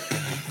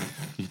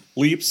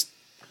leaps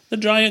the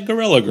giant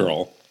gorilla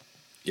girl.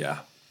 Yeah.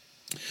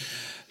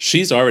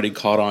 She's already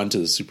caught on to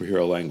the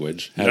superhero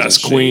language. hasn't Yes,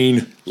 she?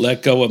 queen.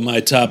 Let go of my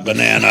top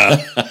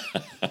banana.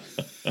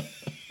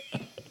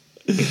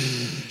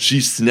 She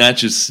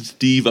snatches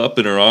Steve up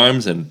in her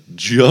arms and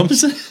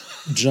jumps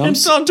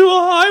Jumps onto a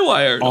high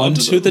wire.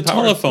 onto the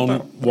power- telephone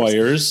power-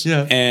 wires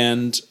Yeah.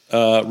 and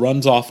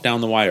runs off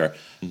down the wire.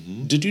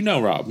 Did you know,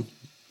 Rob,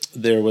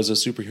 there was a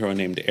superhero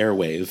named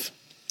Airwave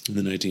in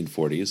the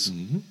 1940s,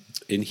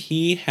 and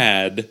he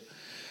had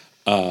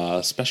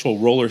special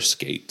roller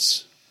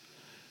skates,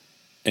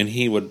 and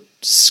he would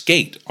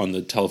skate on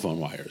the telephone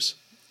wires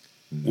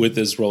with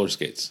his roller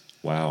skates.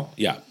 Wow.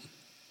 Yeah.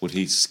 Would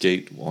he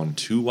skate on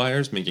two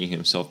wires, making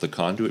himself the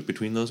conduit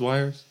between those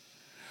wires?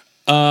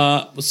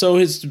 So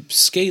his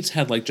skates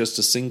had like just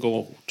a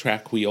single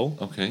track wheel.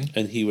 Okay.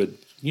 And he would,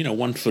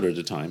 1 foot at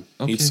a time.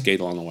 Okay. He'd skate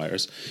along the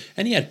wires.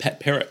 And he had pet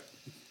parrot.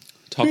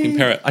 Talking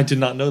parrot. I did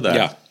not know that.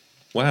 Yeah.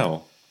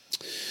 Wow.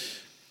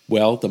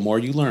 Well, the more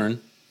you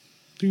learn,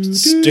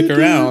 stick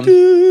around.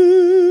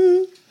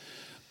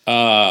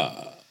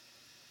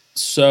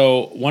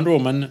 So Wonder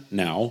Woman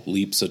now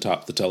leaps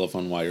atop the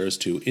telephone wires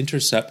to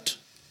intercept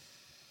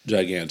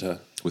Giganta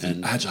With an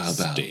and agile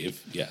bow.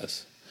 Steve.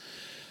 Yes.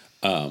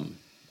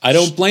 I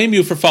don't blame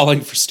you for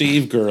falling for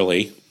Steve,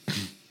 girly.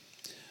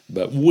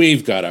 But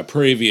we've got a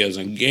previous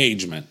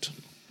engagement.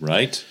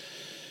 Right?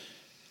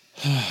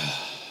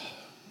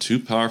 Too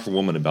powerful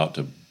woman about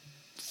to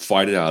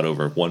fight it out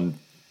over one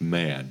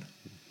man.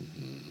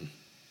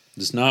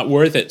 It's not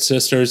worth it,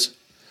 sisters.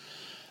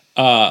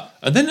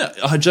 And then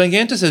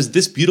Giganta says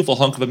this beautiful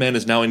hunk of a man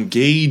is now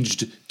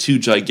engaged to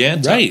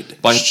Giganta.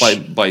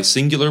 Right. By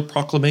singular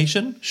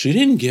proclamation. She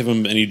didn't give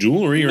him any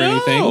jewelry or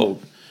anything.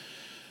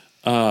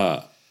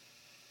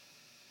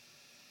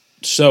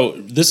 So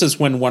this is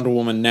when Wonder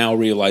Woman now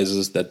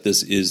realizes that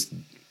this is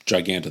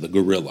Giganta the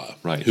gorilla,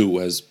 Right. who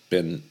has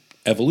been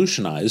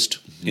evolutionized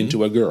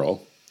into a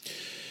girl.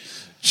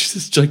 She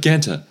says,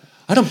 Giganta,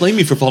 I don't blame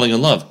you for falling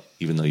in love,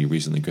 even though you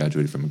recently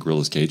graduated from a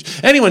gorilla's cage.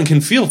 Anyone can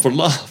feel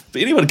love,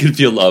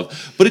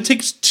 but it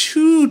takes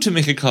two to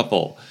make a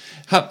couple.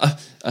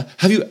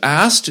 Have you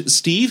asked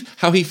Steve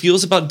how he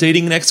feels about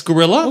dating an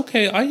ex-gorilla?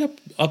 Okay, I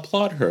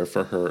applaud her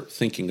for her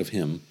thinking of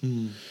him.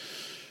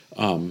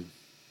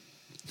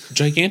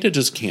 Giganta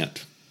just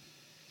can't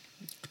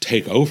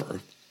take over.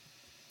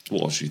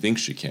 Well, she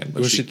thinks she can.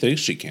 But Well, she thinks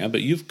she can,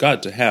 but you've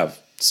got to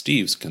have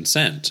Steve's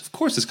consent. of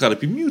course, it's got to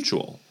be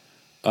mutual.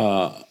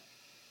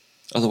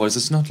 Otherwise,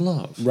 it's not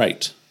love.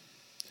 Right.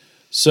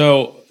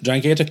 So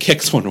Giganta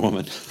kicks Wonder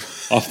Woman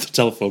off the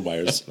telephone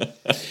wires,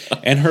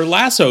 and her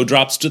lasso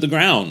drops to the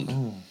ground.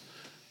 Oh.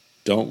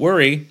 Don't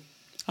worry,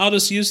 I'll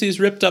just use these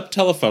ripped up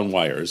telephone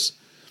wires.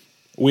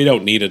 We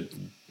don't need a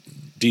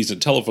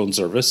decent telephone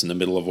service in the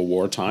middle of a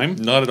wartime.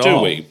 Not at do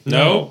all. we?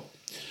 No.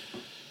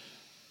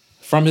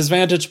 From his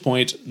vantage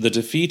point, the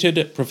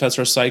defeated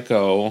Professor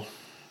Psycho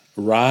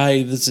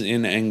writhes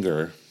in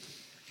anger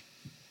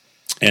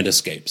and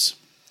escapes.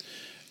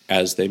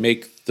 As they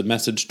make the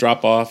message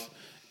drop off,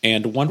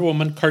 and Wonder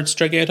Woman carts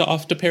Giganta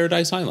off to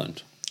Paradise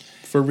Island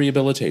for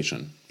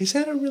rehabilitation. Is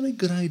that a really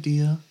good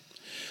idea?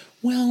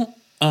 Well,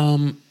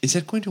 Is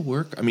that going to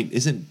work? I mean,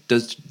 doesn't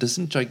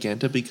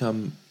Giganta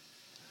become?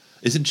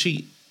 Isn't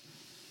she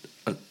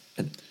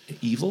an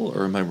evil,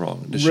 or am I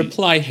wrong?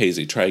 reply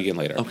hazy. Try again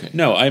later. Okay.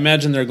 No, I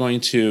imagine they're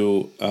going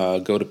to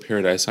go to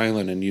Paradise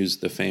Island and use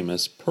the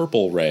famous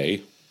purple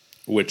ray,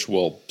 which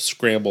will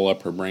scramble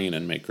up her brain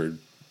and make her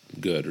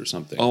good or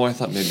something. Oh, I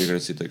thought maybe you're going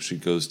to see like she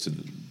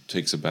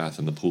takes a bath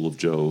in the pool of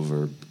Jove,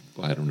 or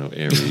I don't know,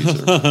 Ares,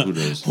 or who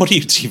knows. What are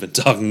you even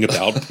talking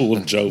about? Pool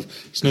of Jove.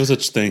 There's no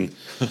such thing.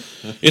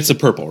 It's a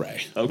purple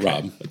ray, Okay.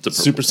 Rob. It's a purple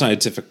super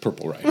scientific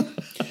purple ray.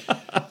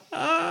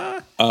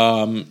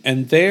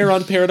 And there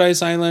on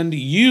Paradise Island,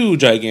 you,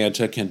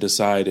 Giganta, can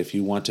decide if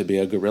you want to be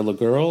a gorilla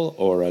girl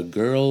or a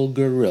girl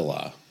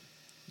gorilla.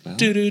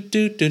 Do do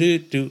do do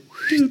do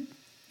do.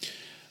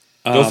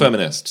 Go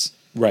feminists.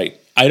 Right.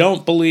 I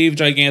don't believe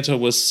Giganta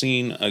was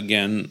seen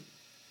again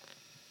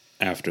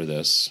after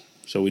this,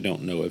 so we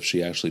don't know if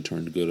she actually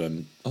turned good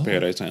on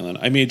Paradise Island.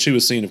 I mean, she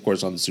was seen, of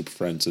course, on the Super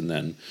Friends, and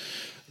then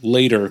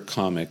later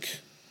comic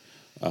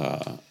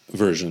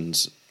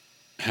versions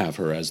have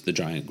her as the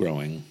giant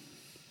growing.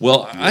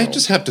 Well, I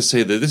just have to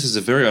say that this is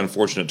a very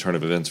unfortunate turn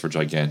of events for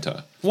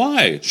Giganta.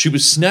 Why? She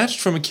was snatched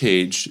from a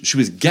cage. She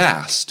was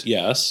gassed,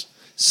 Yes.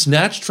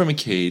 snatched from a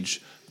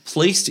cage,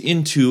 placed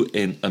into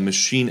a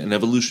machine, an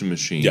evolution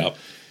machine, Yep.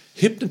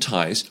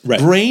 hypnotized, Right.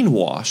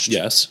 brainwashed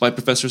Yes. by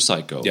Professor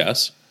Psycho,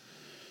 Yes.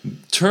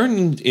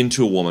 turned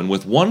into a woman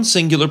with one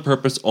singular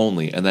purpose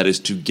only, and that is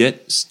to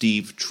get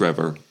Steve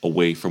Trevor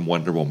away from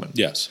Wonder Woman.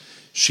 Yes.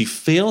 She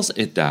fails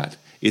at that,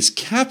 is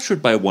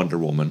captured by Wonder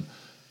Woman,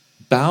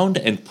 bound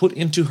and put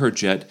into her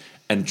jet,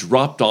 and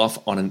dropped off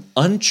on an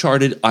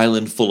uncharted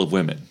island full of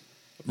women.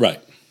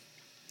 Right.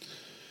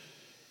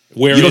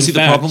 Where You don't in see the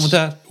fact- problem with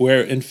that?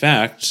 Where, in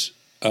fact,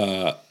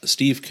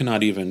 Steve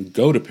cannot even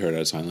go to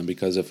Paradise Island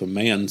because if a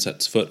man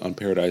sets foot on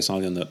Paradise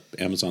Island, the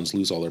Amazons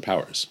lose all their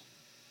powers.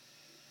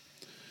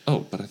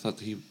 Oh, but I thought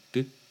he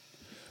did.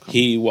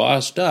 He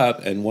washed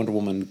up, and Wonder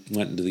Woman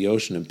went into the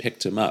ocean and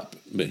picked him up,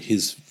 but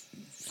his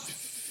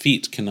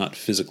feet cannot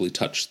physically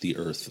touch the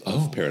earth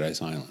of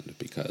Paradise Island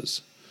because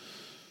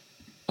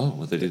Oh,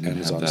 well, they didn't have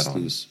Amazons that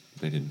on. lose.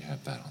 They didn't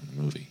have that on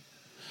the movie.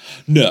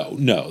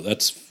 no,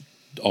 that's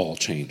all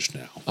changed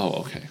now. Oh,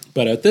 okay.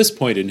 But at this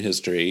point in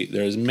history,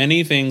 there's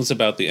many things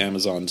about the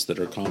Amazons that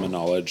are common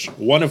knowledge,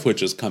 one of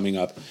which is coming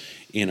up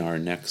in our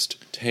next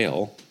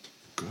tale.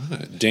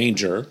 Good.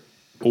 Danger,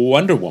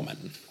 Wonder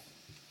Woman.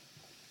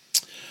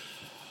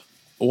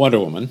 Wonder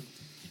Woman,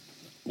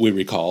 we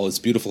recall, is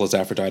beautiful as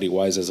Aphrodite,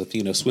 wise as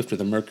Athena, swifter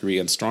than Mercury,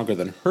 and stronger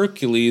than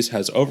Hercules,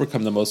 has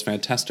overcome the most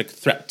fantastic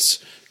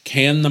threats.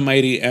 Can the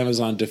mighty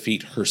Amazon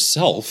defeat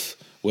herself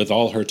with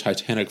all her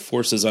titanic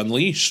forces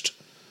unleashed?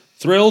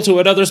 Thrill to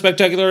another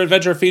spectacular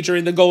adventure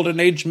featuring the Golden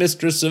Age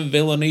mistress of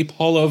villainy,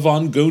 Paula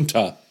von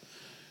Gunta.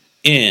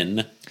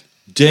 In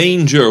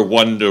Danger,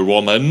 Wonder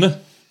Woman.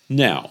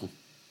 Now,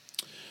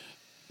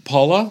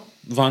 Paula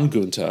von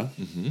Gunta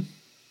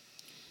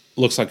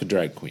looks like a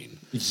drag queen.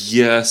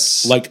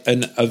 Yes. Like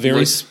a very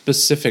Like-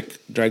 specific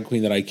drag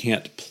queen that I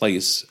can't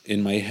place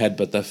in my head,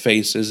 but the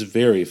face is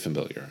very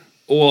familiar.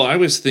 Well, I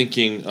was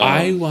thinking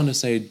I want to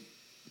say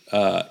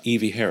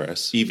Evie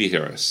Harris, Evie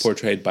Harris.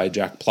 portrayed by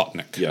Jack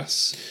Plotnick.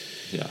 Yes.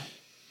 Yeah.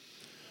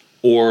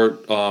 Or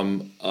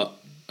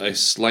a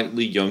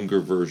slightly younger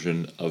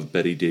version of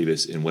Betty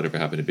Davis in Whatever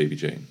Happened to Baby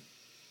Jane.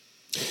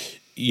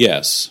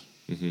 Yes.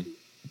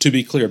 To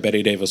be clear,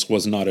 Betty Davis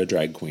was not a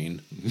drag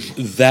queen.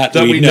 That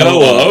we we know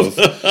know of.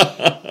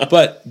 of.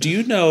 But do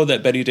you know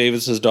that Betty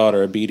Davis's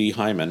daughter, B.D.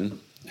 Hyman,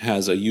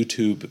 has a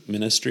YouTube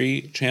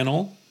ministry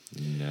channel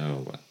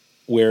No.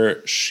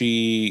 where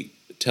she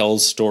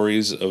tells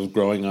stories of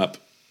growing up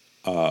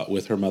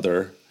with her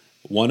mother?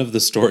 One of the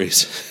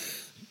stories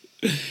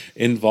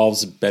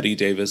involves Betty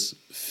Davis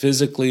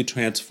physically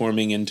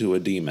transforming into a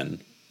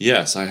demon.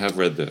 Yes, I have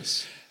read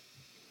this.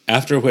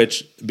 After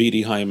which,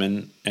 B.D.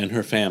 Hyman and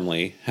her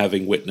family,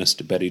 having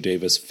witnessed Betty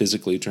Davis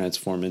physically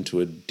transform into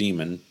a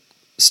demon,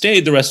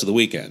 stayed the rest of the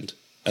weekend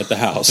at the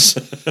house.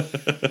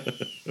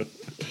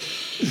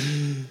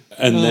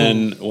 And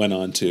then went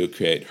on to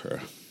create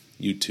her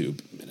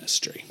YouTube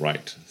ministry.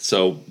 Right.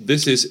 So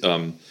this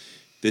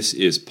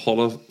is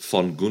Paula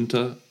von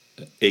Gunther,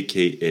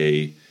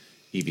 a.k.a.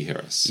 Evie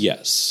Harris.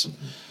 Yes.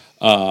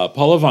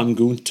 Paula von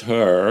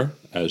Gunther,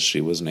 as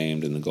she was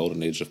named in the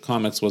golden age of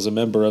comics, was a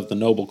member of the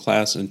noble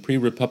class in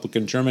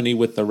pre-Republican Germany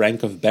with the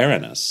rank of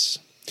Baroness.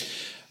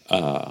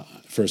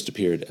 First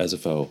appeared as a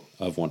foe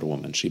of Wonder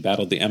Woman. She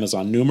battled the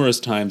Amazon numerous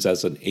times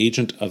as an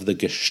agent of the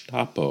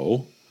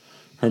Gestapo.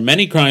 Her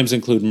many crimes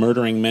include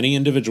murdering many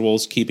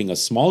individuals, keeping a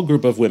small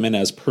group of women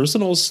as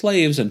personal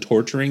slaves, and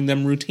torturing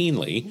them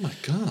routinely. Oh my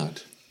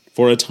God.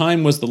 For a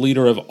time was the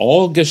leader of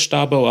all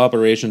Gestapo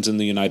operations in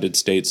the United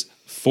States,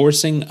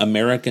 forcing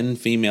American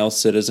female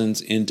citizens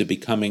into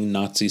becoming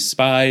Nazi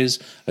spies,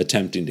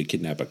 attempting to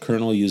kidnap a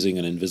colonel using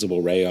an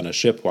invisible ray on a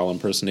ship while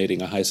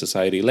impersonating a high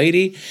society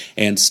lady,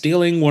 and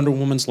stealing Wonder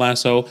Woman's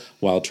lasso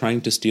while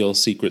trying to steal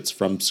secrets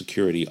from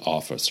security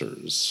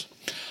officers.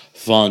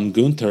 Von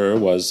Gunther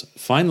was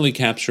finally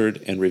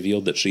captured and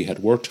revealed that she had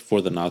worked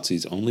for the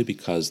Nazis only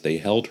because they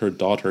held her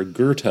daughter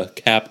Goethe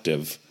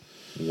captive.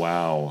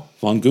 Wow.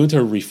 Von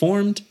Gunther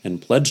reformed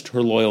and pledged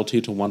her loyalty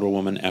to Wonder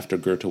Woman after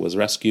Goethe was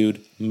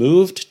rescued,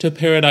 moved to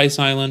Paradise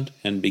Island,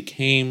 and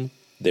became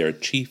their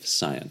chief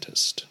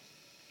scientist.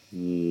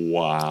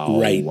 Wow.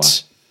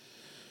 Right.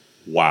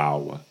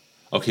 Wow.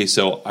 Okay,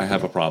 so I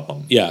have a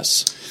problem.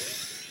 Yes.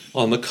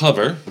 On the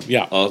cover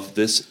Yeah. of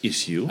this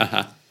issue,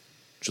 Uh-huh.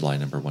 July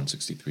number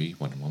 163,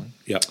 Wonder Woman,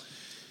 Yep.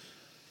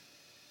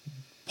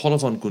 Paula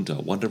von Gunther,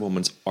 Wonder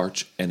Woman's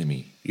arch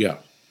enemy, Yeah.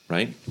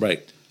 right?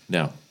 Right.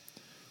 Now,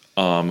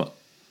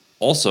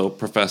 also,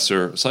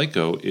 Professor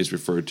Psycho is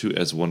referred to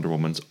as Wonder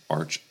Woman's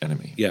arch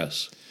enemy.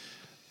 Yes.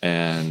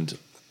 And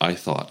I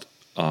thought,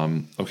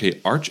 okay,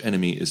 arch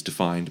enemy is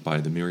defined by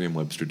the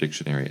Merriam-Webster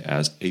dictionary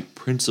as a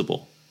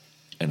principal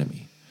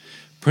enemy.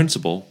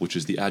 Principal, which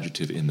is the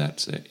adjective in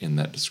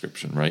that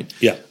description, right?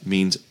 Yeah.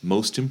 Means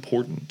most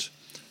important,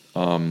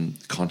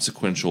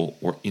 consequential,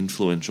 or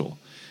influential.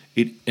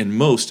 And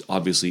most,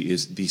 obviously,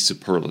 is the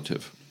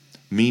superlative,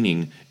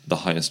 meaning the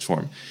highest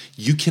form.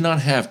 You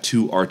cannot have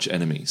two arch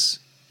enemies.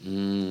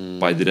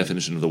 By the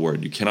definition of the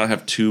word, you cannot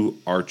have two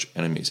arch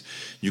enemies.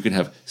 You can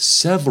have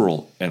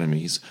several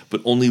enemies,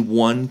 but only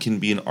one can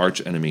be an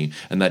arch enemy,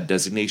 and that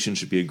designation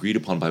should be agreed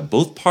upon by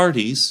both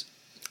parties,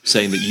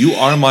 saying that you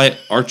are my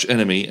arch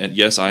enemy, and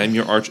yes, I am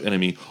your arch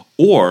enemy,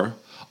 or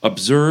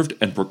observed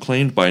and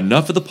proclaimed by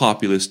enough of the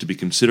populace to be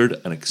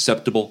considered an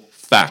acceptable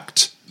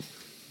fact.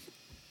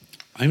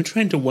 I'm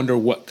trying to wonder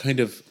what kind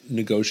of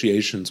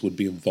negotiations would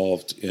be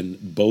involved in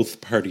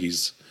both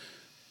parties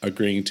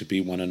agreeing to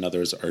be one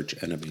another's arch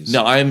enemies.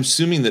 Now, I'm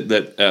assuming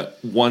that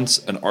once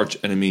an arch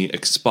enemy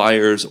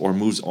expires or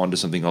moves on to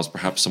something else,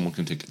 perhaps someone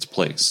can take its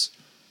place.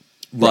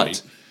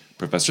 Right. But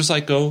Professor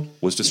Psycho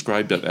was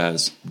described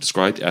as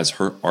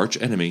her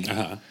arch enemy,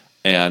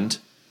 and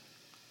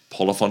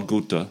Paula von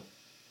Gunther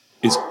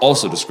is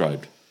also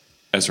described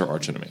as her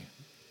arch enemy.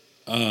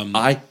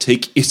 I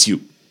take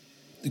issue.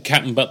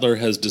 Captain Butler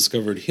has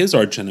discovered his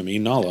arch enemy,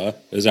 Nala,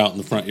 is out in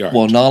the front yard.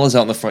 Well, Nala's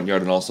out in the front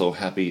yard, and also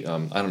Happy. I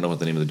don't know what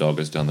the name of the dog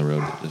is down the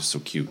road. It's so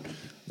cute.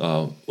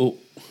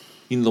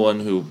 You know the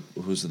one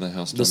who's in the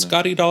house. The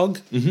Scotty dog?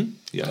 Mm-hmm.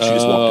 Yeah, she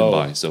just walked in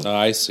by. So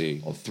I see.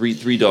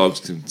 Three dogs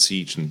can see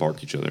each and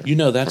bark each other. You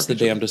know, that's the Bark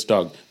each other. damnedest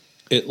dog.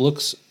 It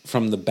looks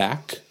from the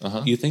back.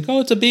 You think, oh,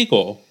 it's a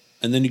beagle.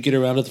 And then you get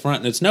around to the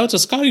front, and it's a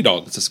Scotty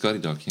dog. It's a Scotty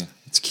dog, yeah.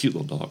 It's a cute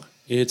little dog.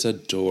 It's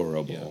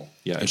adorable.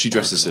 Yeah, and she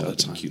dresses it up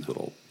in cute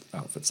little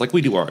outfits, like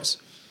we do ours.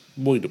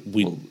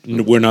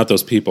 We're not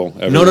those people.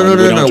 No. Everyone.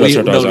 We don't dress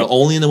our dogs up.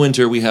 Only in the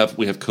winter we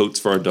have coats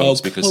for our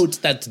dogs. Coats,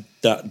 that's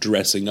not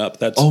dressing up.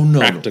 That's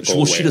practical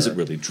Well, she wear. doesn't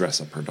really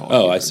dress up her dog.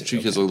 Oh, either. I see.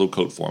 She has a little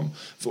coat for him.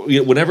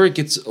 Whenever it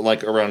gets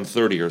like around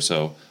 30 or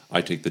so,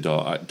 I take the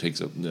dog.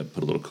 Put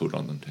a little coat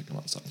on them, take them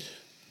outside.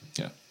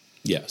 Yeah.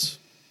 Yes.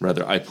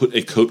 Rather, I put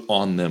a coat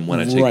on them when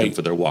I take them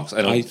for their walks.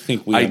 I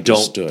think we I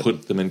understood. don't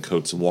put them in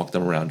coats and walk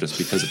them around just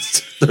because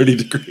it's 30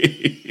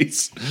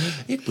 degrees.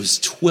 It was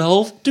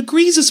 12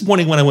 degrees this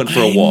morning when I went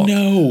for a walk.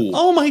 No.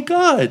 Oh my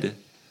God.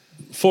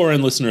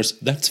 Foreign listeners,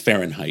 that's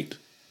Fahrenheit.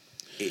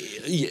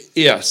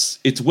 Yes,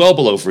 it's well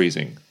below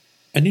freezing.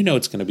 And you know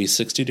it's going to be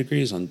 60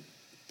 degrees in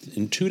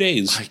 2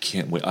 days. I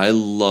can't wait. I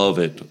love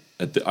it.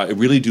 I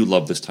really do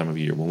love this time of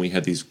year when we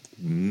have these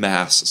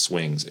mass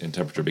swings in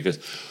temperature because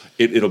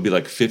it'll be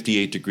like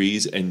 58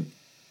 degrees and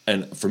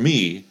for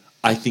me,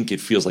 I think it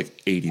feels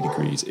like 80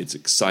 degrees. It's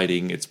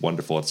exciting. It's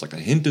wonderful. It's like a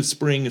hint of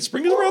spring. And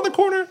spring is around the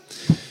corner.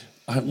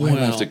 Why do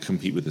I have to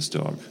compete with this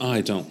dog?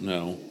 I don't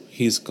know.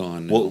 He's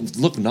gone now. Well,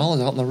 look,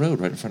 Nala's out on the road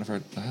right in front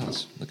of the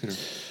house. Look at her.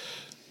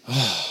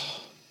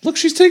 Look,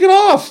 she's taken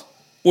off.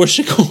 Where's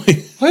she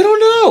going? I don't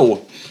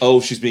know.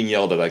 Oh, she's being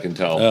yelled at, I can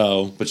tell.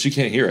 Oh. But she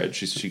can't hear it.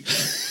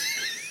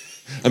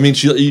 I mean,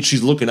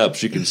 she's looking up.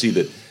 She can see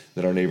that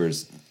our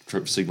neighbor's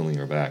signaling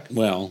her back.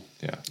 Well,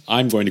 yeah.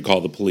 I'm going to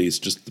call the police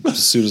just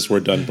as soon as we're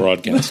done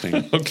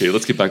broadcasting. Okay,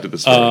 let's get back to the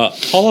story.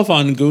 Paula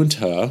von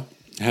Gunther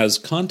has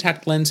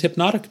contact lens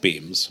hypnotic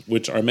beams,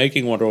 which are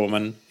making Wonder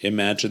Woman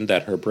imagine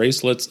that her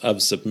bracelets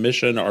of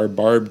submission are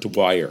barbed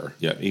wire.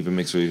 Yeah, even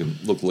makes her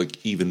look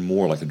like even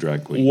more like a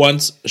drag queen.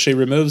 Once she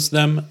removes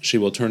them, she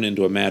will turn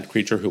into a mad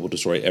creature who will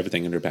destroy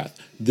everything in her path.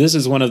 This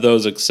is one of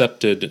those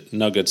accepted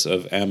nuggets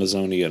of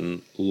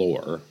Amazonian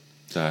lore.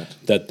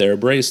 That their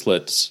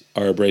bracelets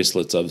are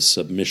bracelets of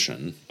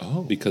submission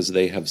because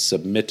they have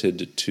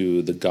submitted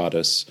to the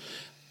goddess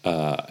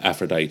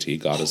Aphrodite,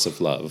 goddess of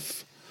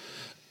love.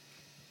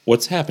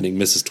 What's happening,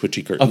 Mrs.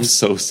 Twitchy Curtain? I'm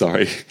so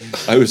sorry.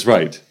 I was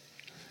right.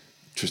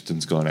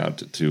 Tristan's gone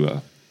out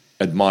to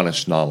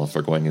admonish Nala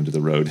for going into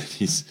the road.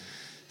 He's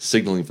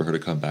signaling for her to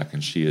come back,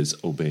 and she is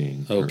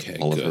obeying. Okay,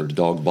 all of her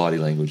dog body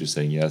language is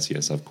saying,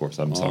 yes, of course,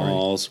 I'm sorry.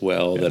 All's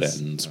well that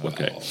ends well.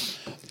 Okay.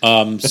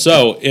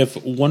 So if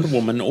Wonder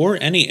Woman or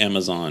any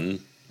Amazon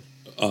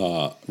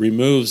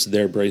removes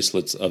their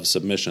bracelets of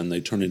submission, they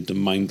turn into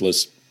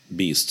mindless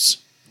beasts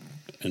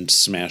and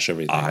smash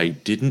everything. I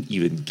didn't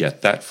even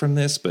get that from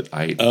this, but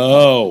I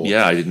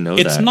didn't know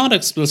that. It's not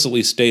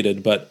explicitly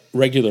stated, but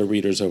regular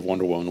readers of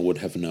Wonder Woman would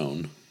have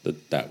known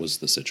that was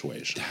the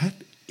situation. That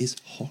is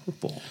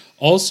horrible.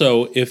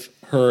 Also, if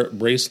her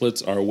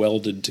bracelets are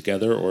welded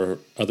together or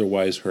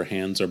otherwise her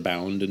hands are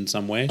bound in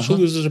some way, she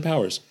loses her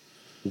powers.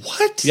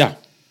 What? Yeah.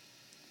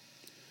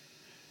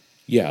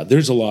 Yeah,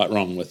 there's a lot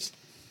wrong with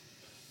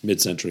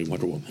mid-century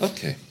Wonder Woman.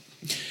 Okay.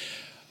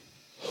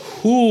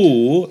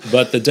 Who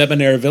but the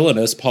debonair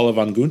villainess Paula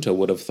von Gunther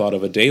would have thought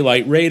of a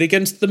daylight raid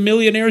against the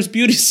Millionaire's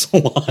Beauty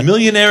Salon?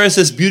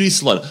 Millionaire's Beauty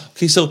Salon.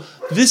 Okay, so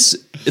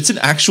it's an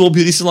actual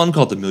beauty salon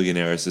called the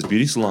Millionaire's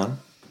Beauty Salon.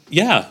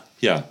 Yeah.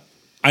 Yeah.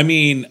 I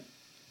mean,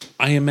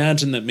 I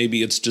imagine that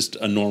maybe it's just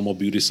a normal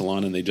beauty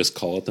salon and they just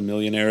call it the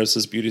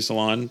Millionaire's Beauty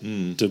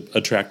Salon to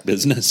attract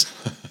business.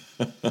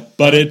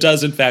 But it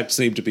does, in fact,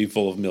 seem to be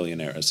full of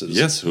millionairesses.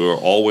 Yes, who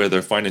all wear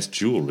their finest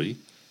jewelry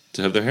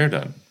to have their hair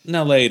done.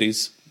 Now,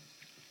 ladies,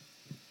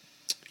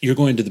 you're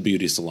going to the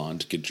beauty salon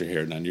to get your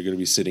hair done. You're going to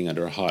be sitting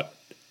under a hot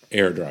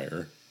air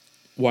dryer.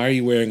 Why are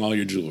you wearing all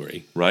your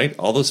jewelry? Right?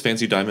 All those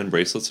fancy diamond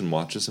bracelets and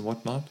watches and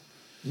whatnot.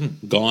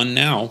 Gone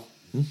now.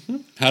 Mm-hmm.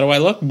 How do I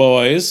look,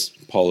 boys?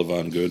 Paula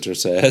von Gunther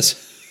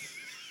says.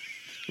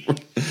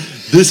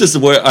 This is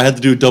where I had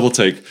to do a double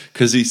take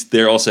because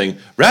they're all saying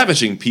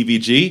ravishing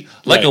PVG,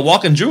 like a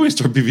walk-in jewelry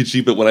store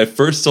PVG. But when I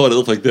first saw it, it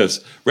looked like this: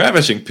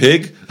 ravishing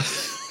pig,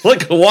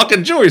 like a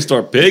walk-in jewelry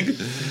store pig.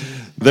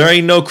 There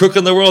ain't no crook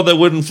in the world that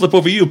wouldn't flip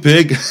over you,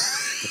 pig.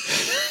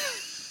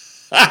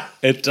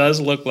 It does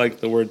look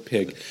like the word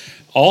pig.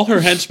 All her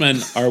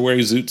henchmen are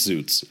wearing zoot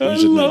suits. I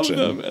love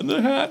them and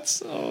their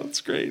hats. Oh, it's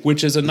great.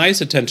 Which is a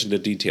nice attention to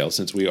detail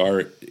since we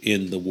are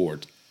in the war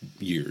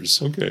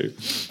years. Okay.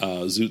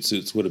 Zoot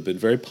suits would have been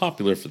very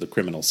popular for the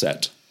criminal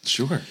set.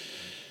 Sure.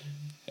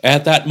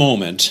 At that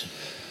moment,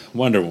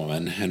 Wonder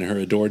Woman and her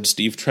adored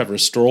Steve Trevor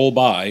stroll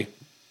by,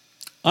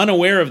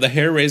 unaware of the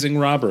hair-raising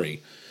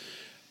robbery.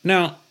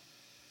 Now,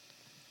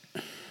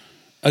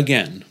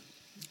 again,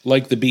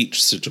 like the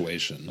beach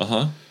situation,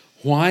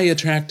 why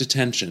attract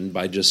attention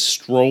by just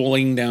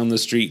strolling down the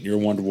street in your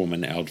Wonder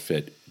Woman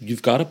outfit?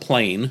 You've got a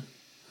plane,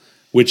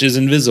 which is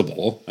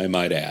invisible, I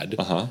might add.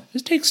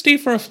 Just take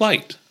Steve for a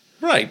flight.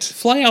 Right.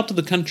 Fly out to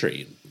the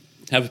country,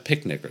 have a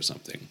picnic or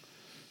something.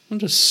 Don't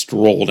just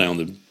stroll down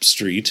the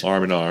street.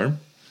 Arm in arm.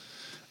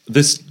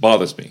 This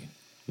bothers me.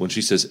 When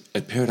she says,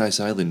 at Paradise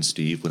Island,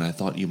 Steve, when I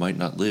thought you might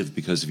not live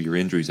because of your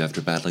injuries after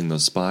battling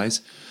those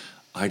spies,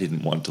 I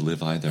didn't want to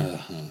live either.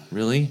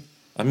 Really?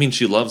 I mean,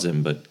 she loves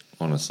him, but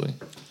honestly.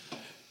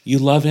 You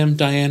love him,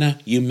 Diana?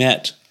 You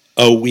met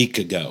a week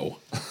ago.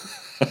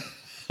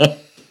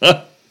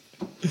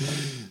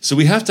 So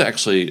we have to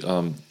actually,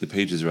 the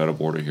pages are out of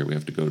order here. We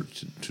have to go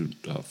to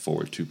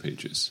forward 2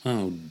 pages.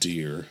 Oh,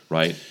 dear.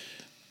 Right?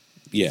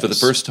 Yes. For the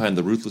first time,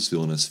 the ruthless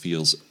villainess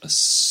feels a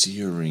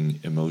searing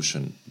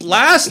emotion.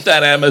 Blast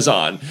that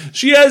Amazon!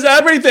 She has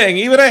everything,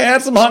 even a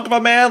handsome hunk of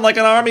a man like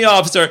an army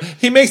officer.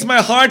 He makes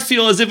my heart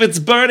feel as if it's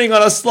burning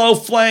on a slow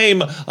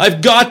flame.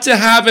 I've got to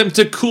have him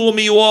to cool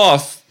me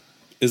off.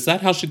 Is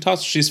that how she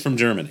talks? She's from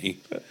Germany.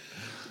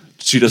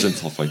 She doesn't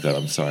talk like that,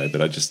 I'm sorry, but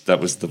that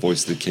was the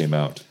voice that came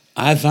out.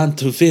 I want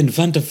to win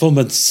Wonder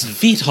Woman's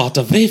sweetheart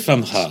away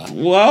from her.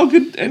 Well, how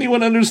could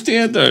anyone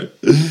understand her?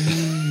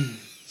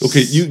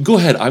 Okay, you go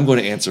ahead. I'm going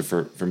to answer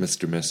for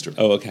Mr. Mister.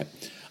 Oh, okay.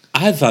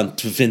 I want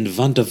to win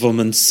Wonder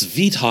Woman's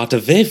sweetheart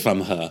away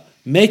from her.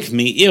 Make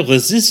me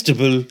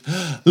irresistible.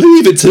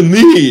 Leave it to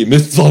me,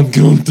 Miss Von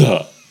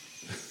Gunther.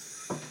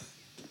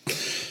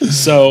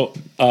 So,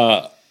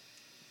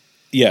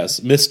 Yes,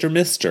 Mr.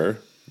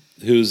 Mister,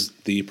 who's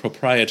the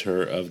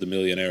proprietor of the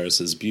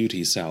Millionaire's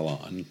beauty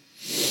salon,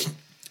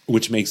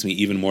 which makes me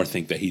even more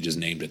think that he just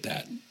named it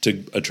that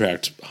to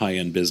attract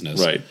high-end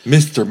business. Right.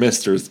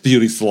 Mister's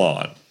beauty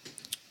salon.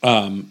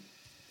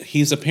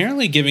 He's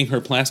apparently giving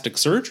her plastic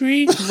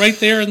surgery right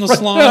there in the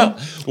salon.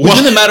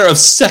 Within a matter of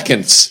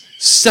seconds.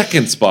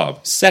 Seconds,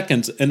 Bob.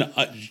 Seconds. And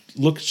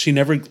look, she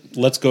never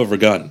lets go of her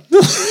gun.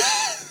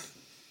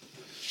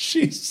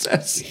 She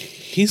says,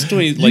 He's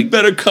doing you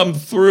better come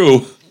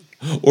through,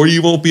 or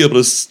you won't be able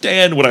to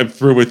stand when I'm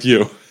through with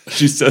you,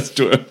 she says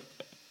to him.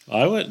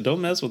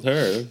 Don't mess with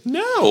her.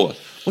 No.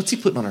 What's he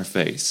putting on her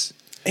face?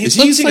 It Is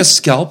he looks using a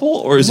scalpel,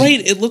 or is Right,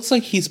 it looks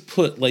like he's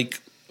put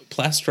like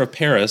plaster of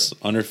Paris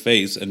on her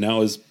face and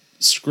now is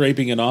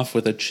scraping it off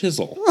with a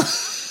chisel.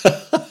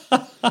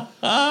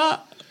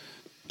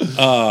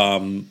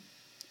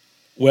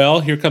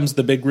 Well, here comes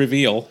the big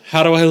reveal.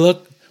 How do I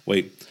look?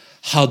 Wait,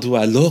 how do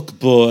I look,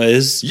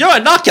 boys? You're a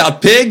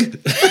knockout pig!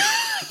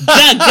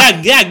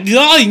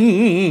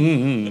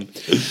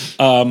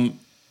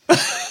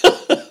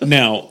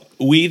 Now,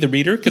 we, the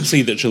reader, can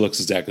see that she looks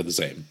exactly the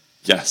same.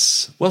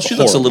 Yes. Well, she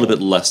looks a little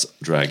bit less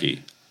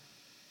draggy.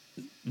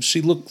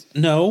 She looks...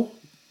 No.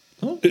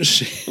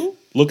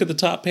 Look at the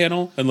top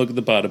panel and look at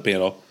the bottom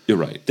panel. You're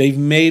right. They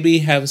maybe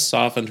have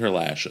softened her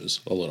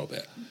lashes a little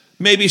bit.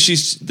 Maybe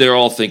they're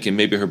all thinking,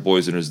 maybe her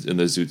boys in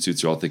the zoot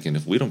suits are all thinking,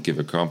 if we don't give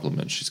her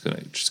compliments, she's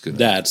gonna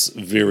That's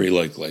very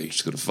likely.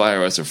 she's gonna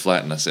fire us or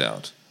flatten us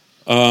out.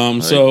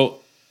 So,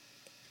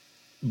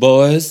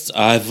 boys,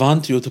 I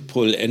want you to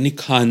pull any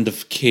kind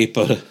of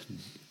caper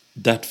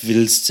that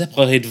will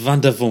separate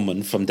Wonder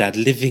Woman from that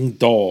living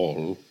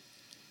doll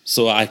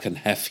so I can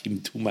have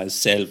him to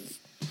myself.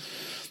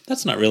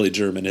 That's not really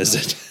German, is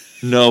it?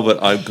 No, but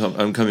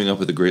I'm coming up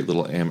with a great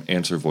little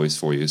answer voice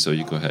for you, so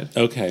you go ahead.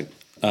 Okay.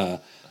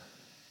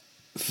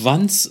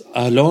 Once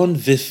alone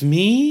with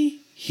me,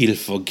 he'll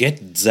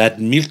forget that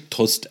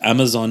milquetoast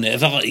Amazon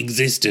ever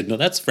existed. No,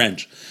 that's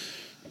French.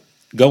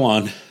 Go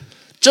on.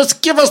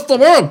 Just give us the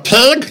word,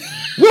 pig!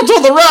 We'll do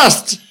the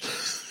rest!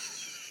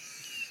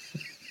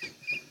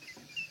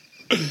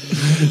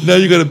 Now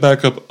you gotta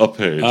back up a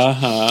page.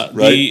 Right?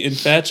 The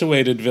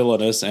infatuated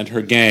villainess and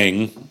her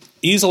gang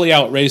easily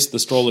outrace the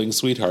strolling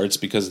sweethearts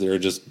because they're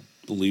just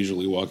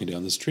leisurely walking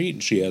down the street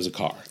and she has a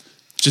car.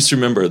 Just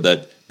remember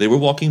that they were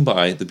walking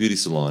by the beauty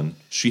salon.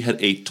 She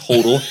had a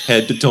total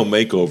head-to-toe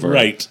makeover.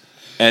 Right.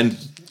 And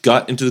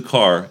got into the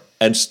car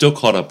and still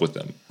caught up with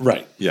them.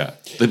 Right. Yeah.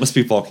 They must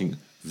be walking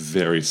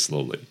very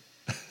slowly.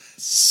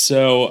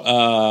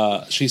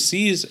 So she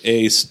sees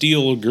a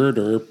steel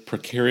girder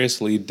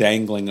precariously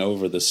dangling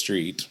over the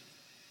street.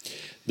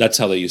 That's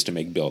how they used to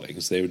make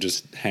buildings. They would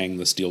just hang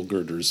the steel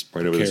girders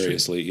Right over the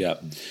precariously. Yeah.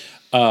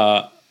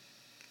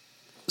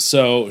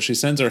 So she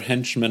sends her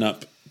henchmen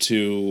up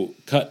to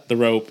cut the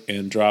rope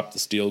and drop the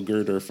steel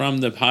girder from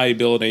the high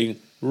building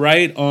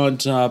right on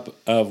top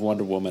of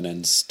Wonder Woman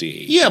and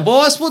Steve. Yeah,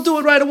 boss, we'll do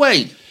it right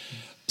away.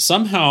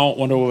 Somehow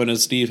Wonder Woman and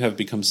Steve have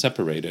become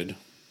separated.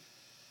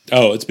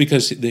 Oh, it's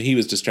because he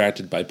was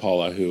distracted by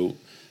Paula, who...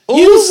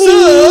 Oh,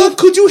 sir,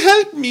 could you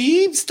help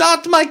me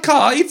start my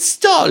car? It's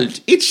stalled.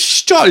 It's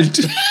stalled.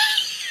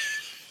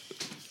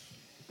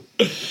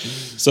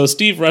 So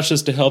Steve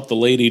rushes to help the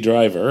lady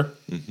driver,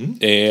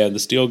 and the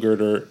steel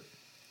girder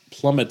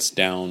plummets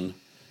down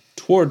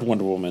toward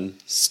Wonder Woman.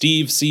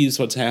 Steve sees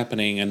what's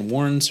happening and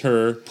warns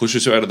her.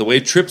 Pushes her out of the way,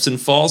 trips and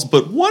falls,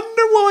 but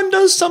Wonder Woman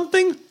does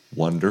something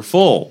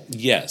wonderful.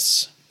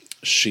 Yes,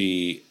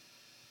 she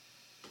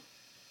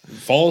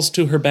falls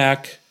to her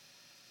back,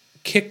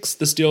 kicks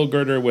the steel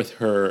girder with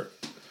her,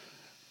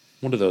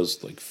 what are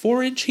those, like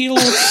 4-inch heels?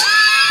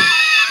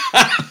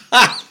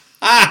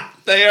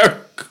 They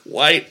are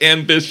quite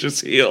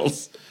ambitious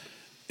heels.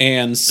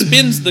 And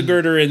spins the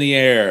girder in the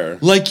air.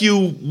 Like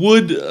you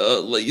would,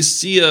 like you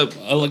see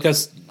like a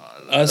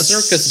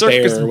circus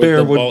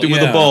bear would do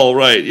with a ball,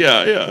 right?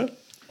 Yeah.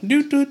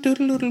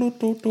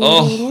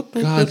 Oh,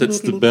 God,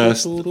 that's the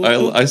best.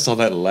 I saw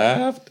that and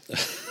laughed.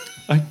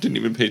 I didn't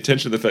even pay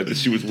attention to the fact that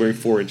she was wearing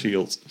 4-inch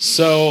heels.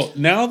 So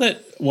now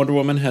that Wonder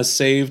Woman has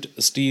saved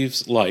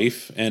Steve's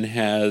life and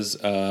has,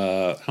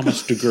 how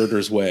much do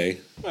girders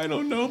weigh? I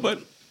don't know, but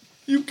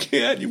you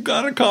can't. You've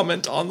got to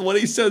comment on what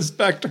he says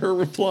back to her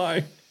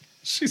reply.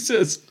 She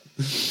says,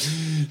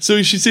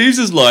 so she saves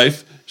his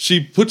life.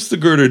 She puts the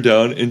girder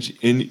down, and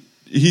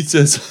he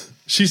says,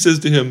 she says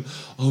to him,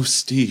 "Oh,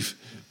 Steve,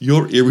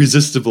 you're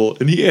irresistible."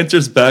 And he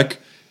answers back,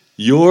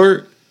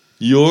 "You're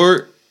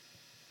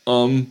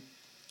That's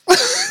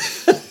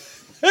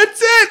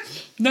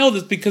it. No,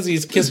 that's because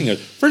he's kissing her.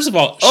 First of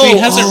all, she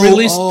hasn't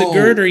released the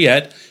girder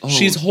yet.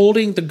 She's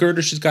holding the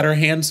girder. She's got her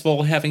hands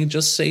full, having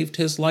just saved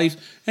his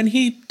life. And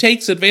he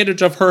takes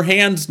advantage of her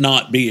hands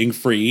not being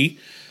free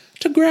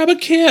to grab a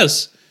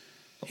kiss.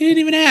 He didn't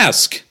even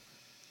ask.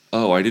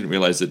 Oh, I didn't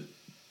realize that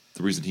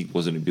the reason he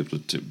wasn't able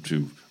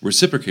to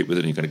reciprocate with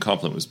any kind of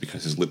compliment was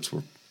because his lips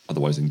were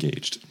otherwise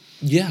engaged.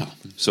 Yeah.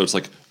 So it's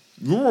like,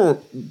 yeah.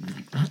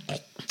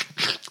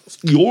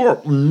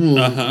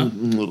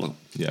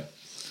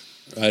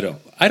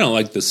 I don't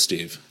like this,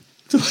 Steve.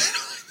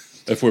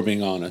 if we're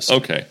being honest.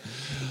 Okay.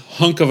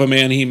 Hunk of a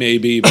man he may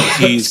be, but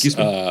he's Excuse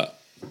me.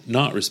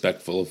 not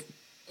respectful of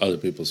other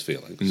people's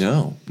feelings.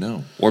 No.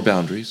 Or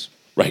boundaries.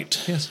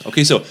 Right. Yes.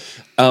 Okay, so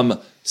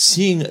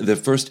seeing the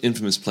first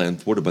infamous plan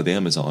thwarted by the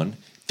Amazon,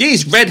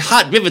 these red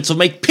hot rivets will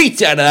make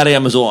pizza out of that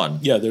Amazon.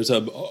 Yeah,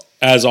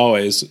 as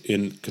always,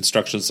 in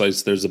construction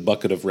sites, there's a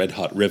bucket of red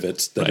hot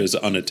rivets that is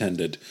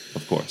unattended.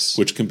 Of course.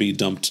 Which can be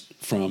dumped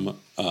from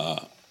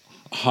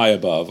high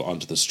above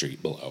onto the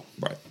street below.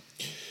 Right.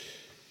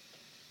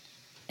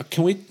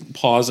 Can we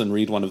pause and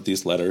read one of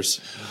these letters?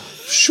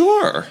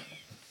 Sure.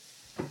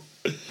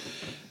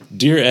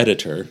 Dear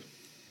editor,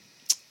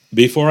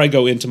 before I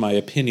go into my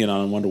opinion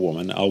on Wonder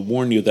Woman, I'll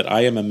warn you that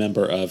I am a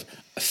member of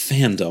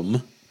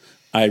fandom.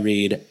 I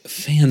read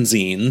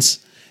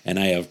fanzines, and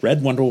I have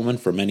read Wonder Woman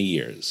for many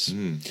years.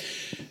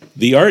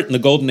 The art in the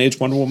Golden Age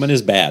Wonder Woman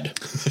is bad.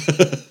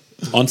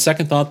 On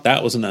second thought,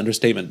 that was an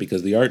understatement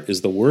because the art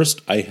is the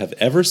worst I have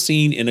ever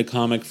seen in a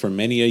comic for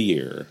many a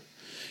year.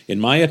 In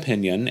my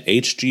opinion,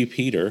 H.G.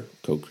 Peter,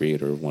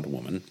 co-creator of Wonder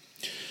Woman,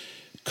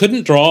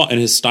 couldn't draw and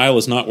his style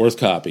is not worth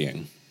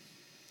copying.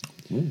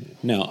 Ooh.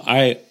 Now,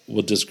 I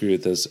will disagree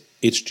with this.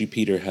 H.G.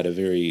 Peter had a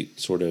very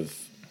sort of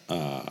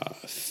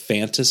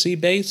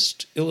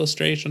fantasy-based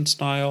illustration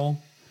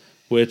style,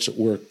 which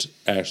worked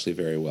actually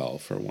very well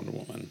for Wonder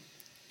Woman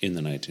in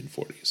the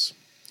 1940s.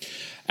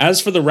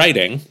 As for the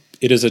writing,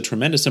 it is a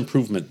tremendous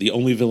improvement. The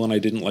only villain I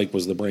didn't like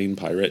was the Brain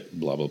Pirate.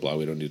 Blah, blah, blah.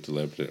 We don't need to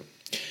live to.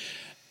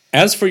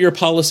 As for your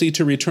policy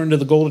to return to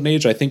the Golden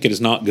Age, I think it is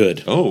not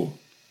good. Oh.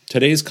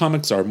 Today's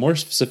comics are more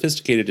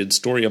sophisticated in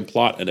story and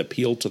plot and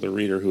appeal to the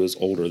reader who is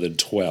older than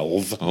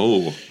 12.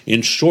 Oh.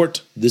 In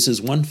short, this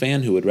is one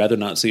fan who would rather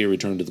not see a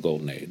return to the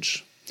Golden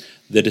Age.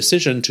 The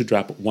decision to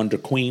drop Wonder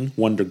Queen,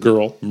 Wonder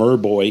Girl,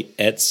 Merboy,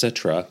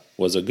 etc.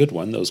 was a good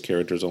one. Those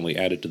characters only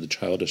added to the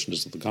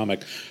childishness of the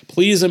comic.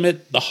 Please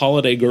omit the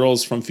holiday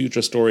girls from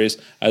future stories,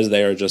 as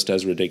they are just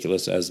as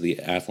ridiculous as the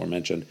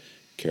aforementioned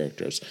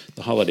characters.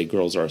 The holiday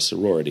girls are a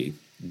sorority,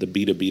 the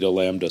Beta Beta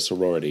Lambda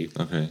sorority,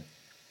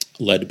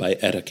 led by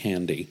Etta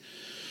Candy,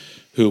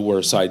 who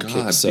were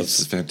sidekicks of... This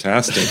is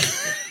fantastic.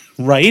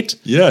 Right?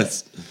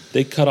 Yes.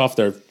 They cut off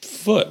their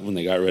foot when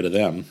they got rid of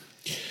them.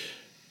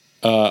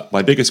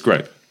 My biggest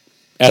gripe.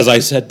 As I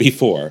said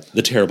before,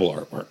 the terrible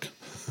artwork.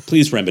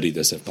 Please remedy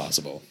this if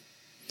possible.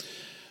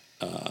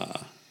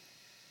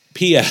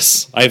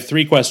 P.S. I have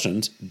 3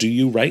 questions. Do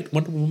you write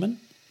Wonder Woman?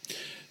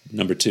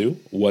 Number 2,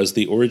 was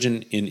the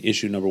origin in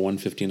issue number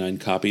 159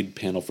 copied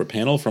panel for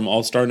panel from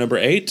All-Star number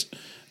 8?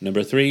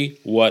 Number 3,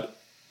 what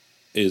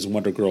is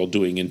Wonder Girl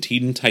doing in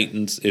Teen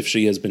Titans if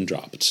she has been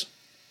dropped?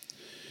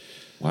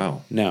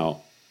 Wow.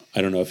 Now,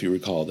 I don't know if you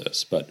recall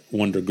this, but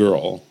Wonder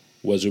Girl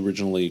was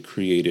originally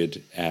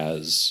created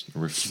as... A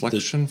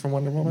reflection from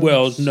Wonder Woman?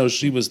 Well, no,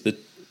 she was the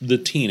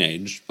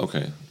teenage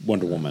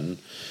Wonder Woman.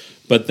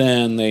 But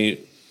then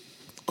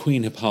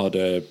Queen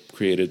Hippolyta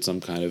created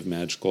some kind of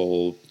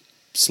magical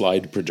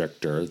slide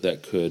projector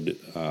that could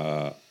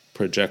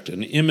project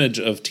an image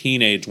of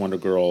teenage Wonder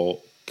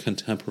Girl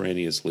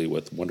contemporaneously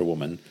with Wonder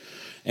Woman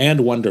and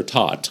Wonder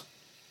Tot,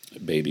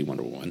 baby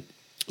Wonder Woman,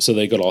 so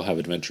they could all have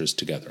adventures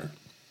together.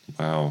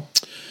 Wow.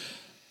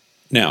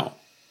 Now,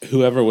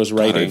 whoever was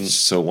writing... God, I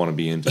so want to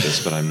be into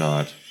this, but I'm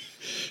not.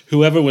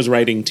 Whoever was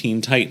writing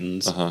Teen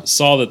Titans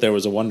saw that there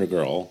was a Wonder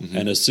Girl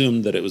and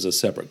assumed that it was a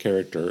separate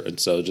character, and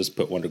so just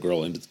put Wonder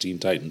Girl into the Teen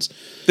Titans.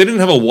 They didn't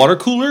have a water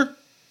cooler?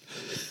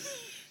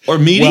 Or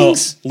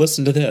meetings? Well,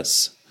 listen to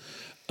this.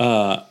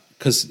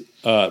 Because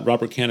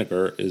Robert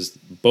Kanigher is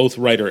both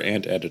writer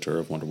and editor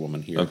of Wonder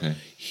Woman here. Okay.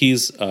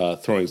 He's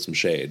throwing some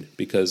shade,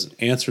 because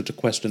answer to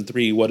question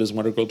 3, what is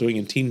Wonder Girl doing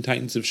in Teen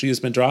Titans if she has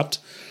been dropped?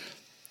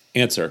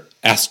 Answer,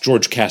 ask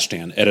George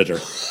Kashdan,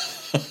 editor.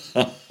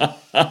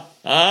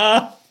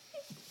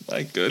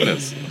 My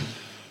goodness.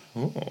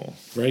 Oh.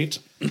 Right?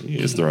 He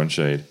is throwing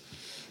shade.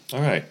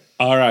 All right.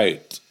 All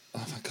right.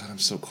 Oh my God, I'm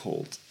so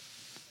cold.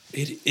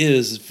 It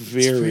is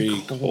very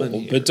cold in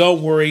cold. here. But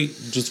don't worry,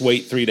 just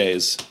wait 3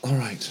 days. All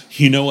right.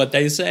 You know what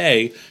they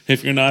say.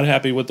 If you're not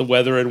happy with the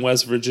weather in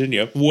West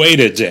Virginia,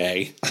 wait a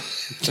day.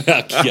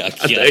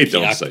 They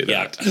don't say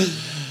that.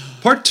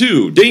 Part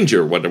 2,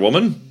 Danger, Wonder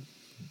Woman.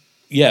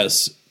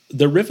 Yes,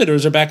 the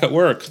Riveters are back at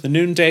work. The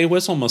noonday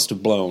whistle must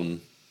have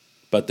blown.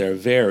 But they're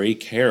very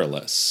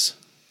careless.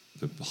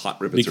 The hot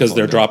rivets because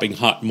they're down. dropping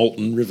hot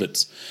molten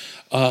rivets.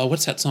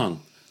 What's that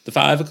song? The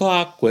 5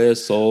 o'clock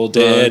whistle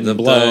didn't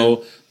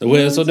blow. The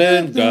whistle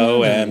didn't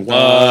go, and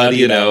what do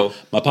you know?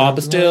 My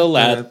papa's still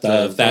at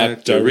the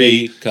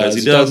factory, 'cause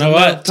he doesn't know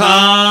what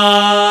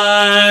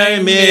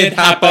time it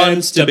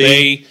happens to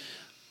be.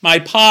 My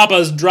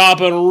papa's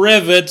dropping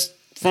rivets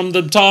from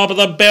the top of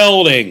the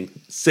building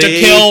to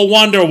kill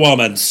Wonder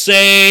Woman.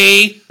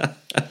 See?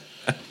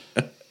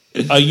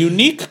 A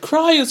unique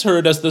cry is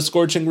heard as the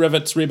scorching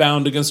rivets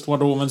rebound against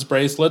Wonder Woman's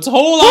bracelets.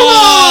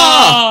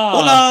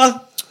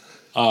 Hola!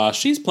 Hola!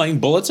 She's playing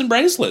bullets and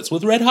bracelets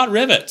with red-hot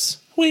rivets.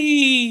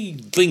 Whee!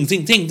 Ding,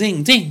 ding, ding,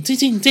 ding, ding,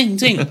 ding, ding,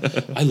 ding.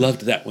 I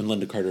loved that when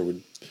Linda Carter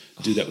would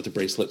do that with the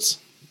bracelets.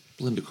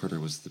 Linda Carter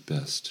was the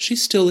best. She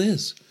still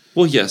is.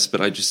 Well, yes, but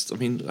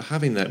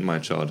having that in my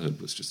childhood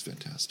was just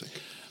fantastic.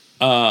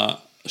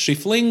 She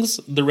flings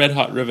the red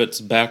hot rivets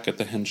back at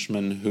the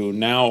henchmen, who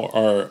now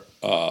are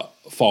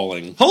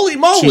falling Holy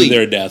moly! to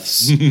their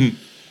deaths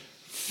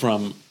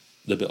from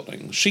the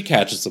building. She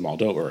catches them all,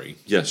 don't worry.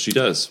 Yes, she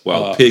does.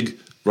 While Pig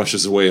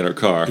rushes away in her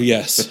car.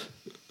 Yes.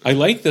 I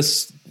like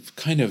this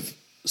kind of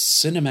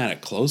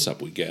cinematic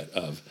close-up we get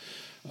of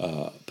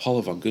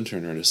Paula von Gunther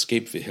in her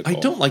escape vehicle. I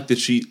don't like that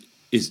she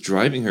is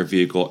driving her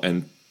vehicle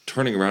and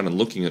turning around and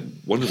looking at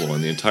Wonder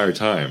Woman the entire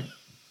time.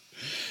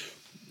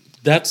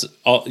 That's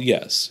all,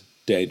 yes,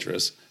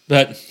 dangerous.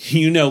 But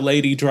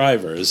lady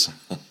drivers.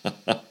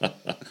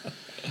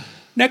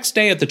 Next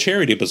day at the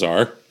charity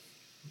bazaar,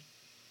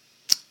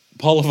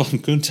 Paula von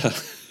Gunther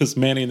is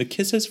manning the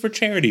Kisses for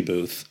Charity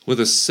booth. With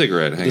a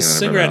cigarette hanging out of her mouth. A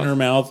cigarette in her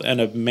mouth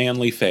and a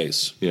manly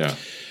face. Yeah.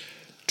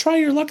 Try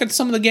your luck at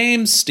some of the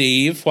games,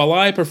 Steve, while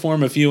I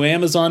perform a few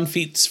Amazon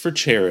feats for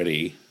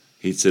charity.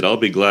 He said, I'll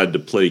be glad to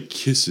play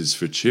Kisses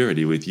for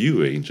Charity with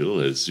you,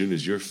 Angel, as soon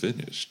as you're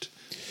finished.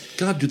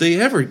 God, do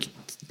they ever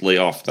lay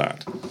off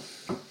that?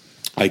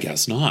 I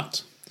guess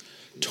not.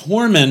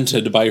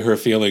 Tormented by her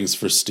feelings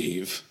for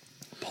Steve,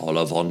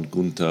 Paula von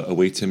Gunther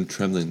awaits him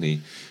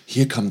tremblingly.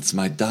 Here comes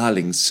my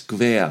darling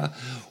Square.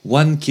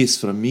 One kiss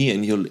from me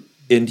and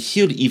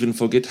he'll even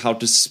forget how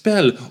to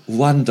spell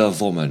Wonder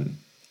Woman.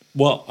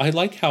 Well, I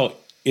like how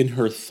in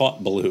her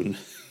thought balloon,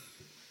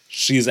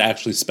 she's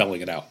actually spelling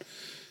it out.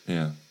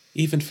 Yeah.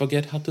 Even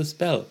forget how to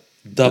spell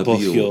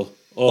W-O-N-D-A-R.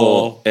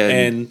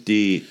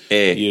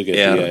 You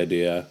get the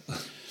idea.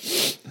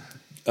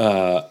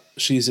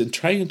 She's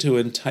trying to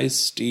entice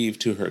Steve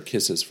to her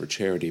Kisses for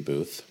Charity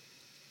booth.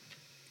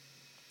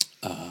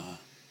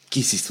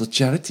 Kisses for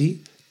Charity?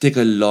 Take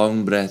a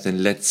long breath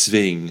and let's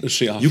swing.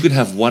 You can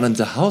have one in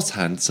the house,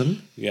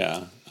 handsome.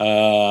 Yeah.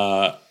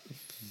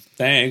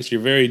 Thanks,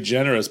 you're very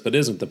generous, but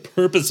isn't the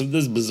purpose of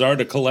this bazaar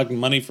to collect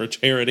money for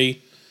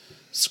charity?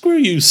 Screw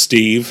you,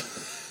 Steve.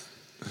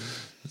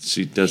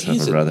 She does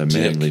have a rather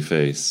manly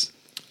face.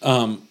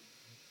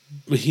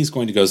 He's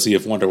going to go see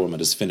if Wonder Woman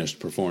is finished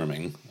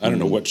performing. I don't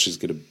know what she's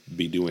going to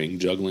be doing,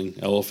 juggling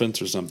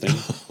elephants or something.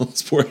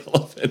 Those poor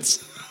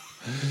elephants.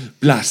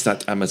 Blast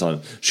that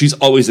Amazon. She's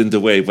always in the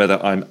way,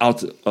 whether I'm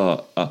out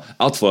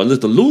for a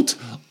little loot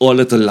or a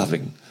little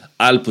loving.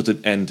 I'll put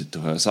an end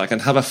to her so I can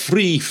have a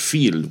free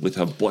field with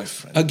her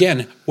boyfriend.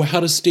 Again, how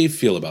does Steve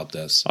feel about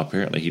this?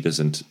 Apparently he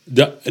doesn't.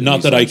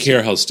 Not that I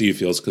care how Steve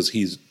feels, because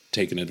he's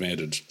taken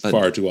advantage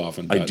far too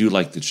often. I do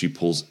like that she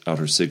pulls out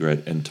her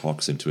cigarette and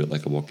talks into it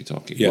like a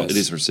walkie-talkie. Yes. Well, it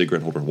is her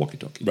cigarette holder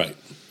walkie-talkie. Right.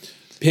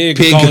 Pig.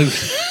 Calling...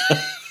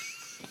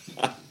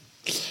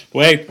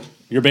 Wait,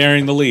 you're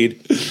bearing the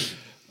lead.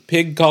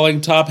 Pig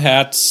calling Top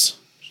Hats.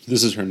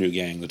 This is her new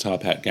gang, the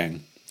Top Hat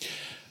Gang.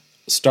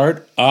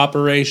 Start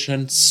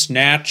Operation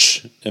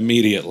Snatch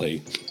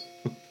immediately.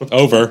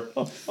 Over.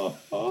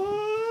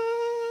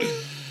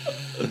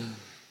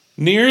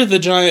 Near the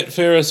giant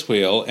Ferris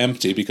wheel,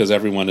 empty because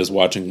everyone is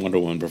watching Wonder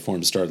Woman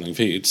perform startling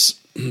feats,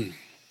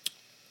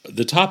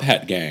 the Top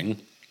Hat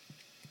Gang,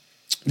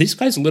 these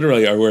guys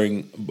literally are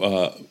wearing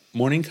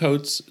morning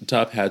coats,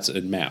 top hats,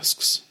 and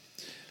masks.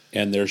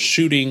 And they're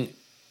shooting...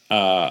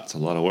 It's a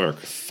lot of work.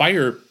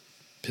 Fire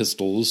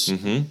pistols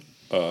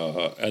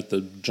at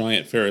the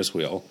giant Ferris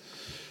wheel,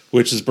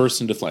 which has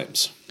burst into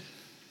flames.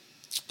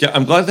 Yeah,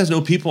 I'm glad there are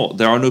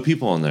no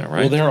people in there,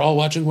 right? Well, they're all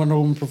watching Wonder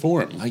Woman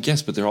perform. I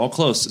guess, but they're all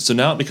close. So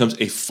now it becomes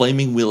a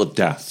flaming wheel of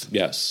death.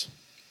 Yes.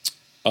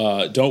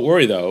 Don't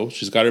worry, though.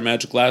 She's got her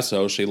magic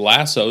lasso. She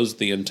lassos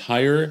the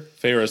entire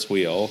Ferris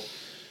wheel,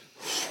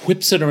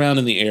 whips it around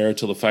in the air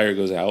till the fire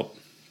goes out.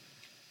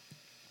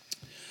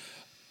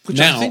 Which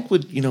I think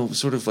would,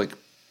 sort of like...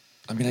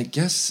 I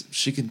guess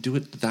she can do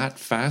it that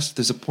fast.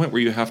 There's a point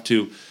where you have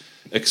to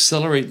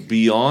accelerate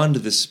beyond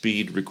the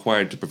speed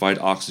required to provide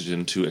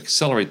oxygen to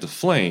accelerate the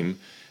flame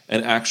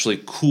and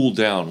actually cool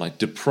down, like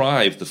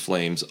deprive the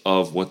flames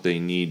of what they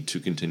need to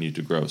continue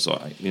to grow.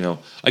 So,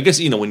 I guess,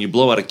 when you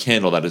blow out a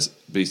candle, that is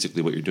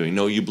basically what you're doing.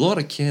 No, you blow out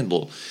a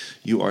candle,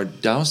 you are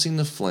dousing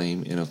the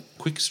flame in a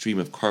quick stream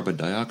of carbon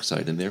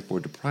dioxide and therefore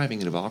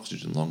depriving it of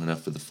oxygen long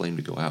enough for the flame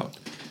to go out.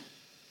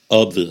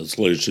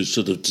 Obviously, she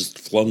should have just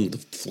flung the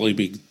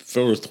flaming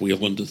Ferris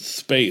wheel into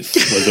space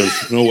where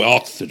there's no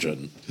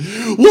oxygen.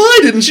 Why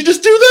didn't she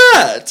just do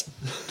that?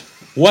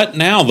 What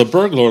now? The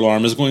burglar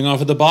alarm is going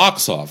off at the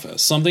box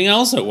office. Something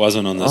else that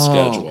wasn't on the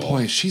schedule. Oh,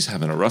 boy, she's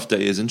having a rough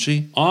day, isn't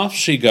she? Off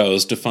she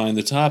goes to find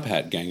the Top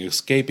Hat Gang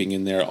escaping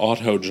in their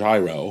auto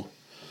gyro.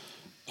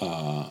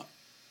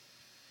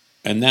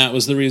 And that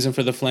was the reason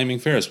for the flaming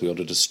Ferris wheel,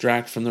 to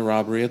distract from the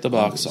robbery at the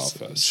box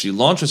office. She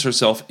launches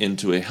herself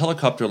into a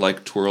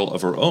helicopter-like twirl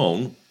of her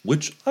own,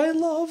 which I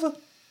love.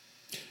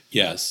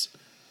 Yes.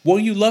 Well,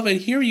 you love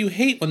it here. You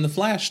hate when the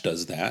Flash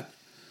does that.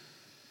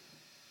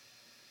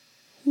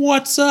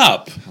 What's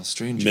up? How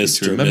strange of you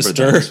to remember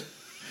that.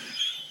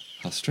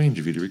 How strange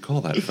of you to recall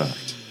that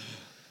fact.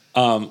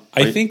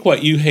 I think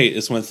what you hate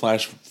is when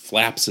Flash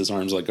flaps his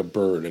arms like a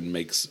bird and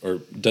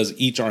does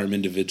each arm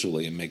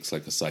individually and makes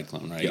like a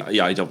cyclone, right?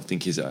 Yeah, I don't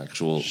think his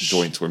actual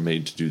joints were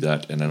made to do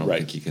that, and I don't Right.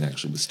 think he can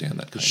actually withstand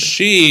that kind of.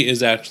 She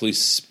is actually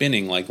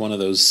spinning like one of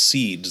those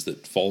seeds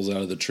that falls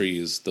out of the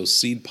trees. Those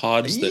seed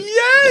pods that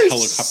Yes! the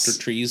helicopter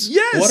trees.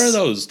 Yes! What are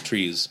those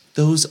trees?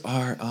 Those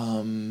are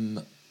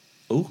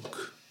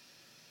oak.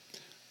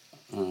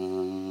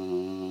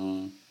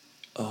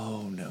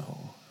 Oh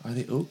no, are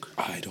they oak?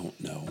 I don't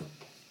know.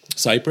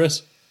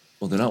 Cypress?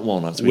 Well, they're not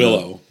walnuts.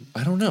 Willow.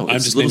 I don't know. I'm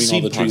It's just little naming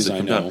all seed the pods trees that I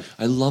come down. know.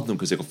 I love them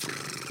because they go.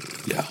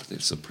 Yeah. They're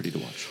so pretty to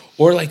watch.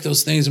 Or like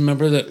those things,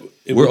 remember that...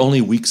 We're only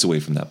weeks away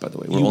from that, by the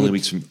way. We're You only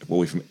would- weeks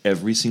away from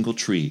every single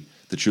tree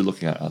that you're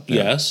looking at out there.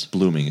 Yes.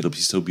 Blooming. It'll be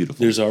so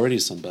beautiful. There's already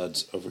some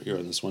buds over here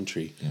on this one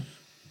tree. Yeah.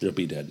 They'll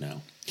be dead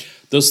now.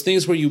 Those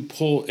things where you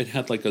pull, it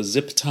had like a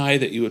zip tie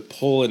that you would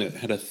pull and it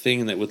had a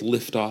thing that would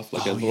lift off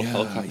like a little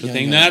helicopter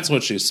thing. yeah. That's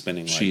what she's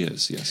spinning like. She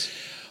is, yes.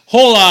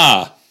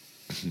 Hola!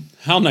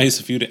 How nice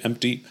of you to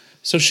empty.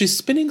 So she's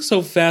spinning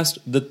so fast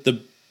that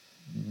the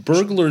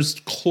burglars'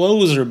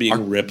 clothes are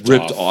being ripped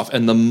off.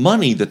 And the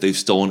money that they've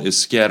stolen is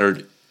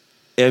scattered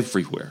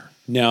everywhere.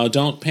 Now,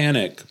 don't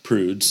panic,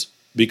 prudes,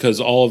 because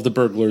all of the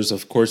burglars,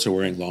 of course, are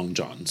wearing long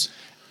johns.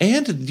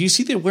 And do you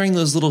see they're wearing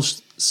those little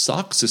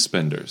sock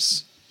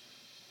suspenders?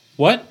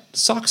 What?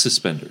 Sock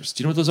suspenders.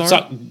 Do you know what those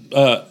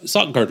are?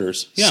 Sock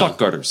garters. Yeah. Sock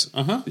garters.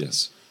 Uh-huh.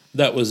 Yes.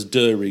 That was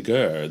de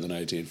rigueur in the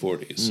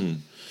 1940s.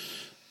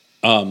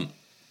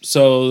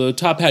 So the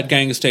Top Hat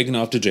gang is taken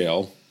off to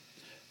jail.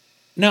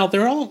 Now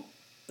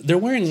they're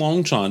wearing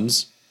long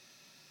johns,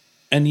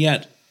 and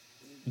yet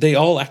they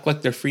all act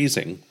like they're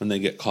freezing when they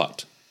get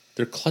caught.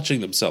 They're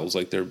clutching themselves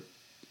like they're...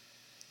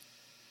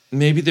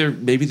 Maybe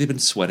they've been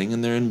sweating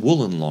and they're in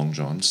woolen long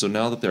johns. So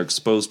now that they're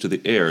exposed to the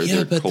air, Yeah,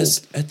 they're but cold.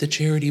 at the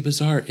Charity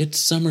Bazaar, it's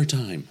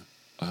summertime.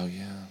 Oh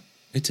yeah.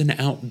 It's an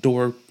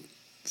outdoor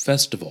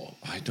festival.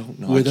 I don't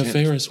know. With I a can't-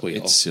 Ferris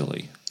wheel. It's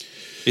silly.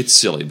 It's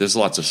silly. There's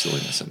lots of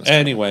silliness in this.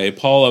 Anyway,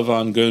 Paula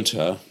von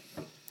Gunther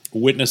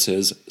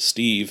witnesses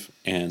Steve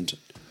and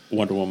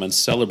Wonder Woman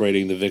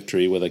celebrating the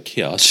victory with a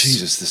kiss.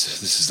 Jesus,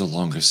 this is the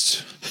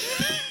longest.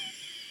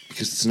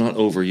 Because it's not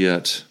over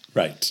yet.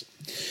 Right.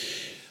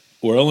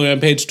 We're only on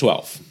page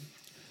 12.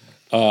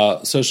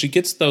 So she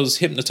gets those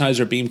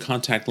hypnotizer beam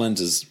contact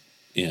lenses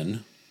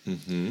in.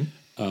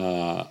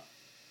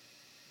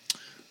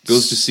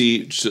 Goes to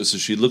see, so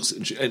she looks,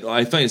 and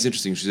I find it's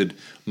interesting. She said,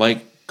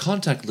 my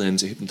contact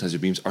lens hypnotizer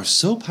beams are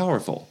so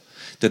powerful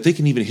that they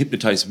can even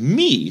hypnotize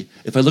me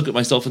if I look at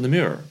myself in the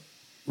mirror.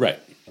 Right.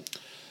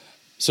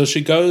 So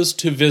she goes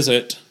to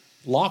visit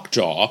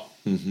Lockjaw,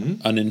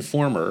 an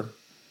informer.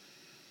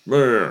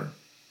 Brr.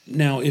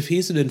 Now, if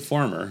he's an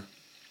informer,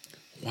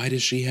 why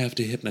does she have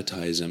to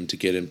hypnotize him to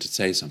get him to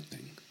say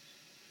something?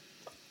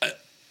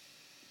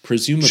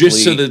 Presumably...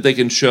 Just so that they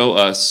can show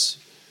us,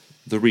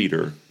 the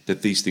reader,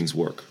 that these things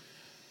work.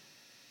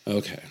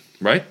 Okay.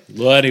 Right?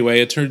 Well, anyway,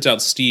 it turns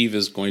out Steve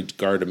is going to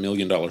guard $1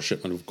 million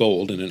shipment of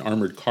gold in an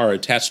armored car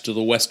attached to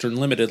the Western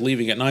Limited,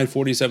 leaving at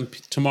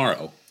 9:47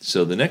 tomorrow.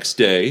 So the next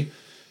day,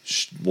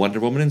 Wonder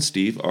Woman and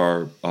Steve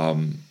are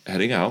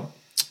heading out.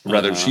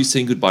 Rather, she's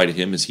saying goodbye to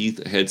him as he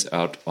heads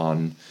out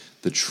on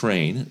the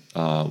train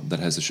that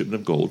has the shipment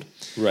of gold.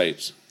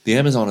 Right. The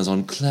Amazon is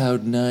on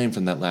cloud 9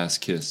 from that last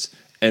kiss.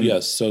 And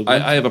Yes, so-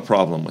 I have a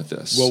problem with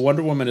this. Well,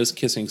 Wonder Woman is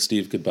kissing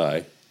Steve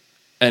goodbye.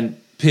 And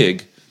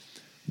Pig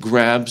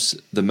grabs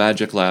the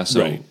magic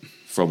lasso Right.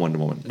 from Wonder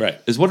Woman. Right.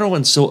 Is Wonder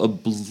Woman so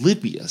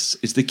oblivious?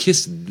 Is the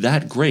kiss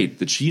that great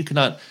that she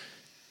cannot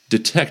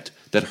detect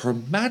that her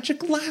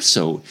magic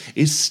lasso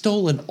is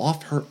stolen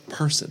off her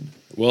person?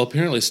 Well,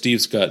 apparently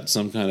Steve's got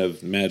some kind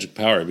of magic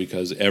power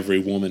because every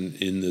woman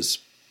in this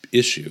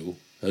issue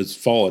has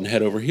fallen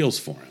head over heels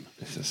for him.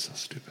 This is so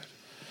stupid.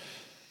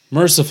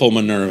 Merciful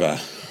Minerva.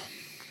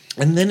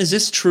 And then is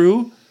this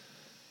true?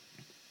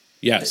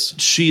 Yes.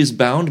 She is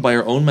bound by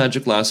her own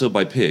magic lasso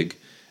by Pig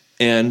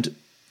and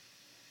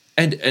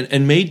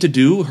made to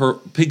do her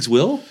Pig's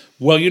will?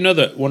 Well, you know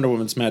that Wonder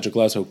Woman's magic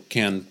lasso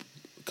can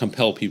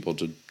compel people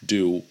to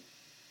do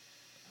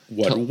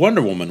what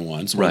Wonder Woman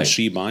wants when Right.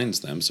 she binds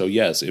them. So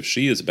yes, if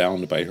she is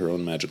bound by her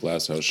own magic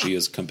lasso, she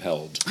is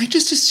compelled. I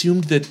just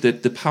assumed that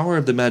the power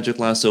of the magic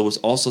lasso was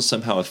also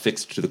somehow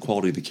affixed to the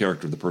quality of the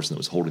character of the person that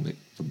was holding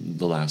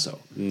the lasso.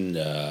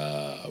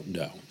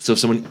 No. So if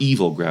someone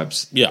evil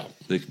grabs, Yeah.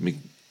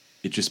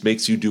 it just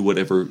makes you do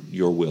whatever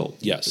your will.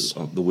 Yes.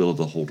 The will of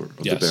the holder,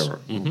 of Yes. the bearer.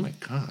 Oh my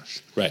gosh.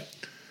 Right.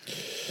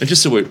 And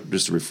just to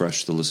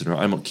refresh the listener,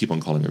 I don't keep on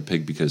calling her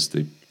Pig because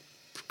they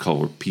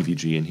call her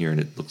PVG in here, and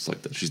it looks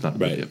like that she's not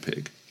really Right. a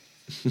pig.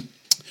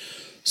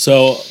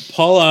 So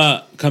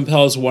Paula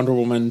compels Wonder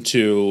Woman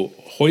to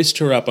hoist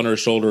her up on her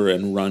shoulder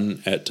and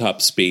run at top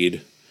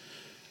speed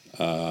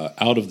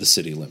out of the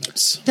city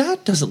limits.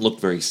 That doesn't look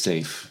very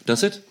safe,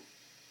 does it?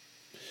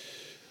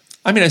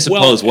 I mean, I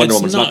suppose Wonder it's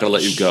Woman's not going to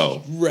let you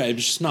go. Right,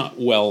 it's just not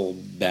well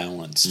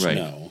balanced, Right.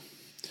 no.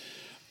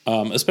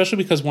 Especially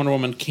because Wonder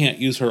Woman can't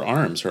use her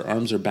arms. Her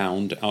arms are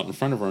bound out in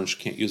front of her, and she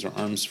can't use her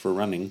arms for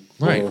running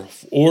Right.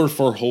 or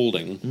for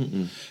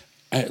holding.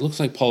 It looks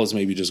like Paula's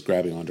maybe just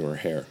grabbing onto her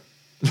hair.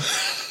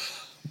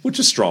 Which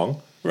is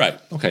strong. Right.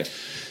 Okay.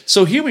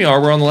 So here we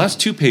are. We're on the last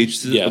 2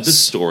 pages of Yes, this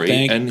story.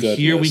 thank And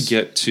here we goodness.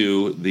 get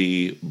to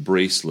the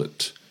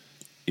bracelet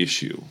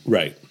issue.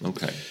 Right.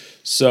 Okay.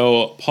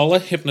 So Paula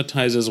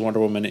hypnotizes Wonder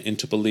Woman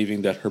into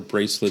believing that her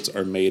bracelets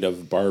are made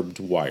of barbed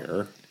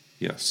wire,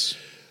 Yes.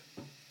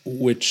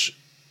 which,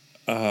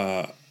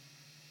 well,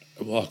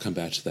 I'll come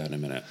back to that in a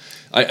minute.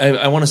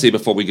 I want to say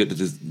before we get to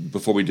this,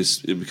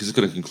 because it's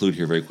going to conclude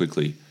here very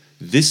quickly,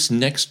 this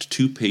next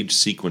 2-page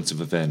sequence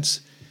of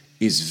events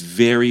is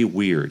very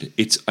weird.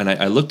 And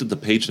I looked at the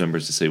page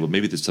numbers to say, well,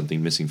 maybe there's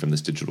something missing from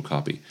this digital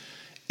copy.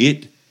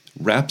 It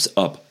wraps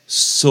up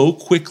so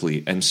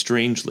quickly and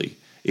strangely,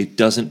 it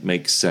doesn't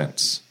make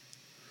sense.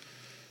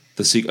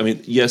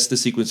 Yes, the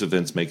sequence of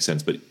events makes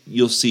sense, but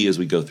you'll see as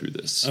we go through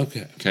this.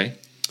 Okay. Okay?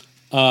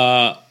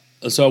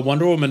 So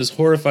Wonder Woman is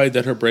horrified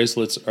that her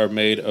bracelets are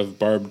made of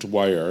barbed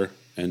wire,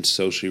 and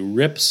so she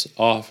rips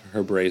off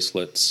her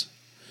bracelets,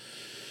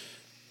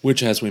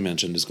 which, as we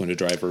mentioned, is going to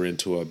drive her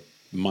into a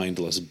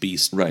mindless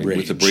beast Right. rage.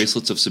 With the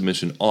bracelets of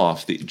submission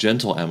off, the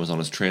gentle Amazon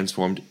is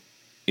transformed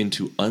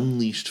into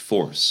unleashed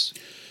force.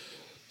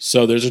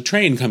 So there's a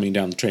train coming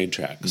down the train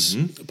tracks.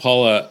 Mm-hmm.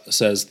 Paula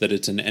says that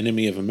it's an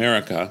enemy of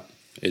America.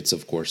 It's,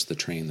 of course, the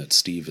train that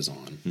Steve is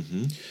on.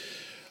 Mm-hmm.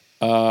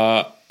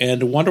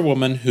 And Wonder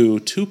Woman, who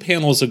 2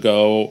 panels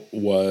ago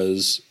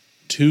was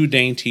too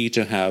dainty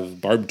to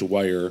have barbed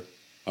wire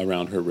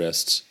around her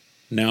wrists,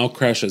 now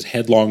crashes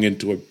headlong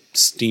into a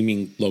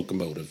steaming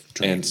locomotive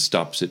train. And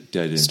stops it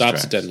dead in its stops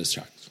tracks. it dead in its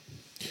tracks.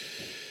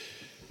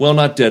 Well,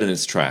 not dead in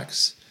its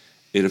tracks.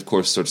 It, of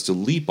course, starts to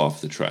leap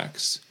off the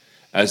tracks.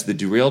 As the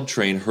derailed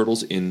train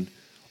hurtles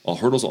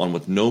on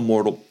with no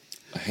mortal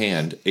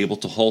hand able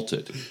to halt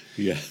it.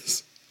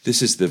 Yes.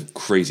 This is the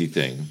crazy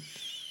thing.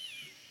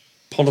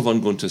 Paula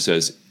von Gunther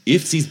says,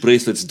 if these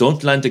bracelets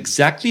don't land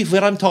exactly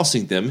where I'm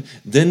tossing them,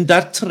 then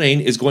that train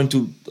is going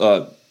to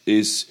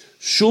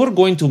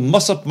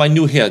muss up my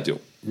new hairdo.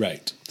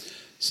 Right.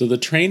 So the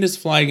train is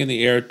flying in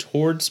the air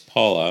towards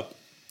Paula.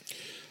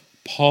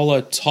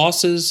 Paula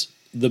tosses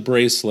the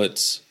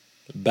bracelets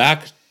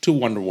back to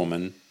Wonder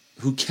Woman,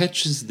 who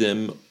catches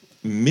them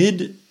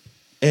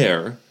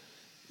mid-air.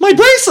 My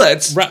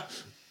bracelets!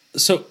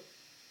 So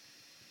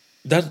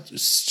that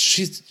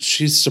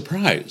she's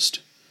surprised.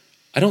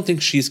 I don't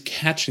think she's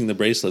catching the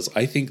bracelets.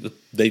 I think that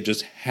they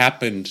just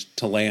happened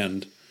to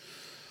land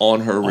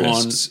on her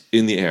wrists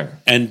in the air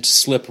and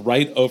slip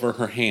right over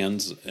her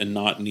hands and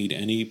not need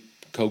any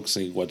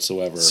coaxing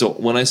whatsoever. So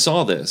when I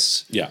saw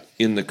this Yeah.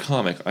 in the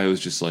comic, I was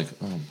just like,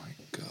 oh my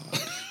God,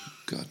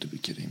 you've got to be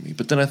kidding me.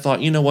 But then I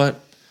thought, you know what?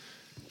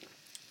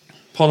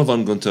 Paula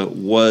von Gunther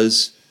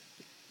was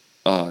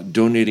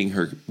donating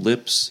her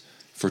lips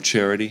for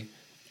charity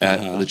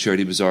at the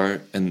Charity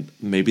Bazaar, and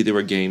maybe there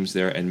were games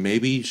there, and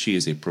maybe she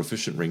is a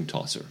proficient ring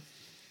tosser.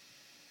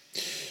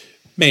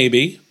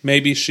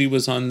 Maybe she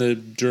was on the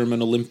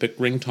German Olympic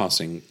ring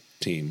tossing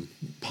team.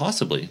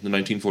 Possibly. The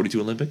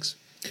 1942 Olympics?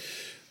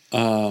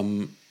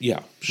 Yeah,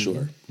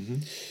 sure. Mm-hmm.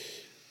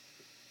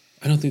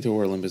 I don't think there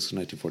were Olympics in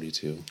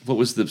 1942. What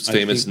was the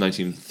famous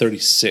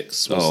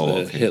 36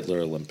 was the Hitler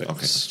Olympics.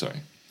 Okay, sorry.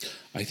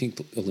 I think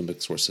the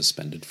Olympics were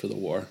suspended for the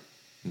war.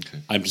 Okay.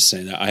 I'm just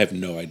saying that. I have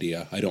no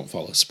idea. I don't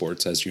follow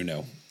sports, as you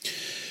know.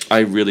 I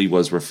really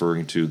was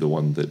referring to the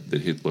one that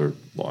Hitler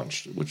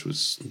launched, which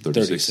was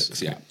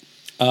 36. Yeah.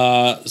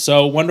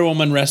 So Wonder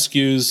Woman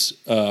rescues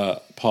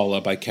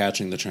Paula by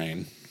catching the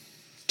train.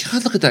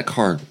 God, look at that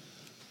card.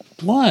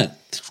 What?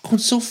 It's going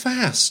so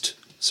fast.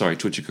 Sorry,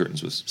 Twitchy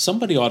Curtains was...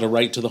 Somebody ought to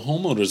write to the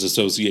Homeowners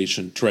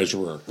Association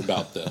treasurer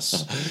about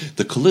this.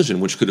 The collision,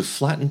 which could have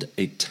flattened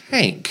a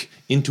tank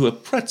into a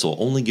pretzel,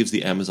 only gives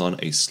the Amazon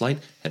a slight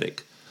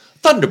headache.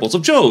 Thunderbolts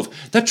of Jove!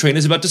 That train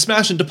is about to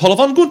smash into Paula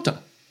von Gunther.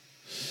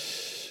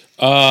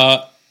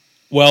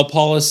 Well,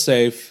 Paul is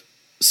safe.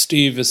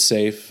 Steve is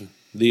safe.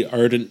 The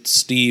ardent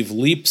Steve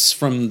leaps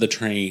from the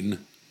train.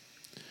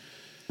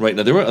 Right,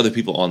 now there were other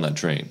people on that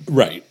train.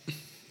 Right.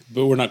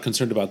 But we're not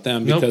concerned about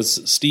them Nope.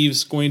 because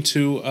Steve's going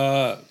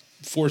to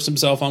force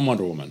himself on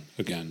Wonder Woman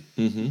again.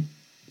 Mm-hmm.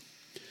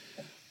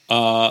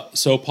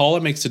 So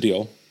Paula makes a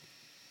deal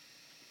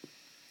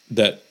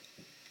that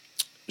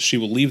she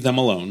will leave them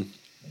alone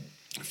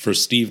for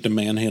Steve to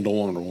manhandle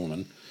Wonder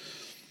Woman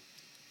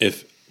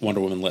if Wonder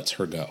Woman lets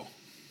her go.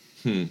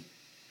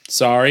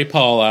 Sorry,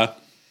 Paula.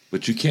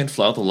 But you can't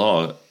flout the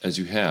law as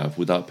you have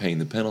without paying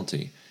the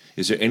penalty.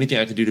 Is there anything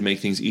I can do to make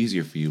things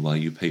easier for you while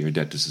you pay your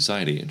debt to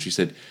society? And she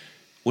said,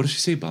 what did she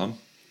say, Bob?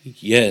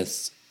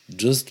 Yes,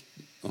 just...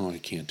 Oh, I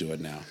can't do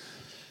it now.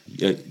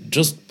 Yeah,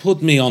 Just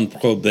put me on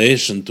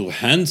probation to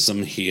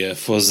Handsome here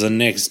for the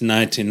next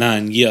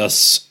 99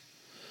 years.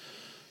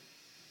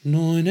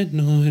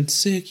 99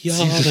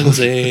 Jahre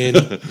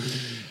sehen.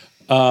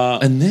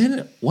 and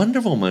then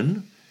Wonder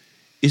Woman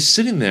is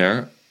sitting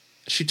there.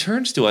 She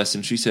turns to us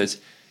and she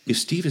says, if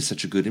Steve is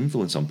such a good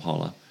influence on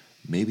Paula,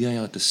 maybe I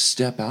ought to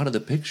step out of the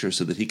picture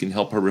so that he can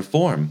help her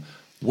reform.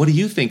 What do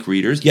you think,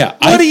 readers? Yeah,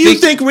 What do you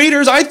think,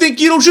 readers? I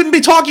think you shouldn't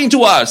be talking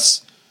to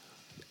us.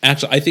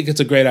 Actually, I think it's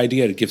a great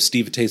idea to give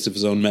Steve a taste of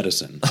his own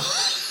medicine.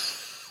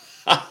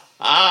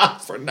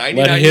 For 99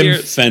 Let him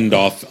years. fend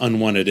off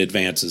unwanted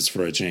advances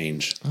for a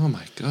change. Oh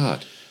my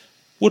God.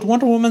 Would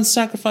Wonder Woman's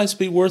sacrifice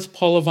be worth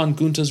Paula von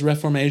Gunther's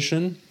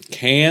reformation?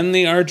 Can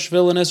the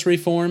arch-villainess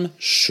reform?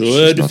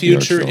 Should not the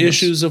future arch-villainess.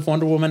 issues of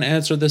Wonder Woman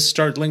answer this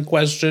startling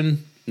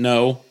question?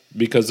 No,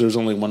 because there's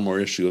only one more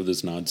issue of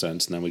this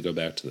nonsense, and then we go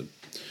back to the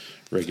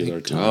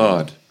regular time.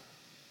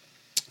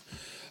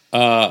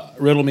 God.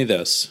 Riddle me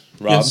this,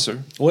 Rob. Yes,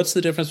 sir. What's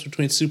the difference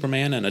between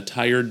Superman and a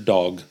tired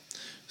dog?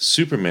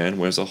 Superman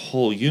wears a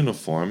whole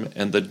uniform,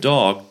 and the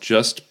dog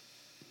just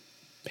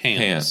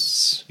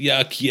pants.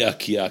 Yuck, yuck,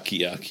 yuck,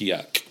 yuck,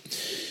 yuck.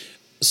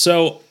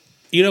 So,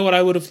 you know what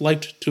I would have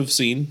liked to have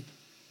seen?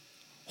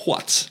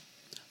 What?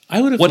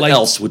 I would have What liked,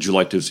 else would you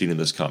like to have seen in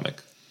this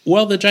comic?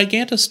 Well, the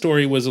Giganta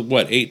story was,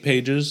 8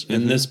 pages?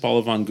 And this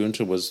Paula von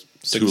Gunther was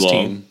 16. Too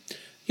long.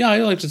 Yeah,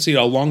 I'd like to see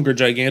a longer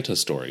Giganta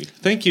story.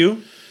 Thank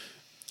you.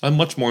 I'm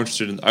much more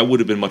interested in. I would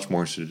have been much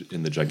more interested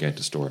in the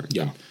Giganta story.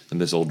 Yeah. Than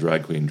this old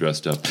drag queen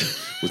dressed up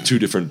with two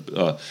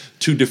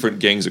different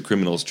gangs of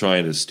criminals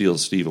trying to steal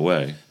Steve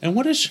away. And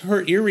what is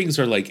her earrings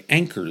are like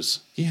anchors?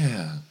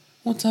 Yeah.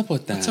 What's up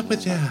with that? What's up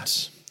with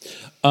that?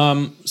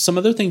 Some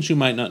other things you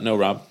might not know,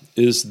 Rob,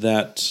 is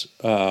that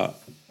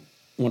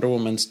Wonder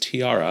Woman's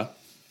tiara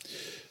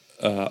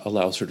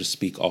allows her to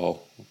speak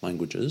all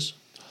languages.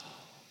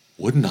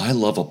 Wouldn't I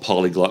love a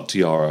polyglot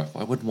tiara?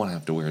 I wouldn't want to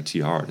have to wear a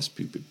tiara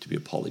to be a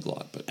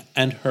polyglot, but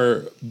And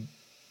her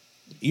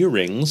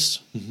earrings,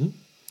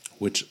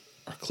 which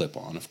are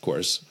clip-on, of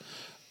course,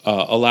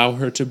 allow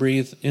her to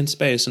breathe in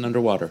space and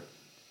underwater.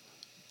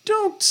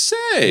 don't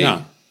say.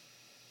 Yeah.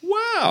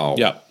 Wow.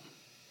 Yeah.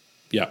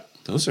 Yeah.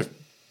 Those are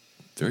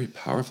very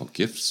powerful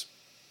gifts.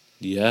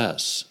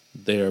 Yes.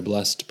 They are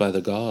blessed by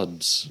the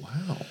gods.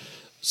 Wow.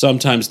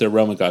 Sometimes they're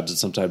Roman gods and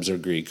sometimes they're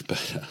Greek,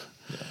 but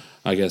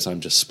I guess I'm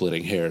just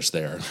splitting hairs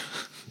there.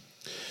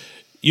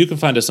 You can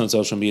find us on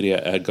social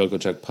media at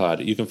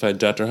GoGoCheckPod. You can find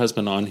Dr.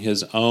 Husband on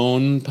his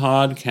own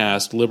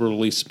podcast,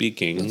 Liberally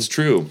Speaking. That's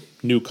true.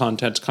 New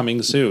content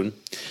coming soon.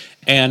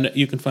 And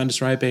you can find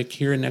us right back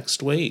here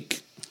next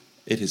week.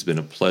 It has been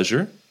a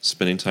pleasure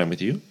spending time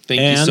with you.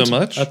 Thank And you so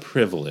much. a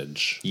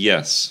privilege.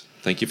 Yes.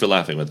 Thank you for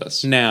laughing with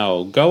us.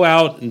 Now, go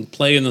out and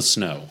play in the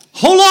snow.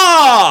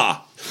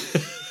 Hola!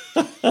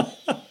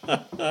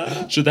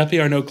 Should that be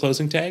our no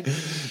closing tag?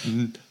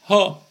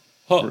 Ho,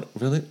 ho,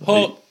 Really?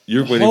 ho,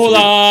 You're waiting for me.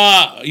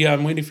 hola! Yeah,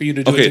 I'm waiting for you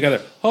to do it Okay.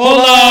 together.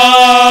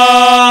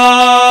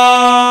 Hola!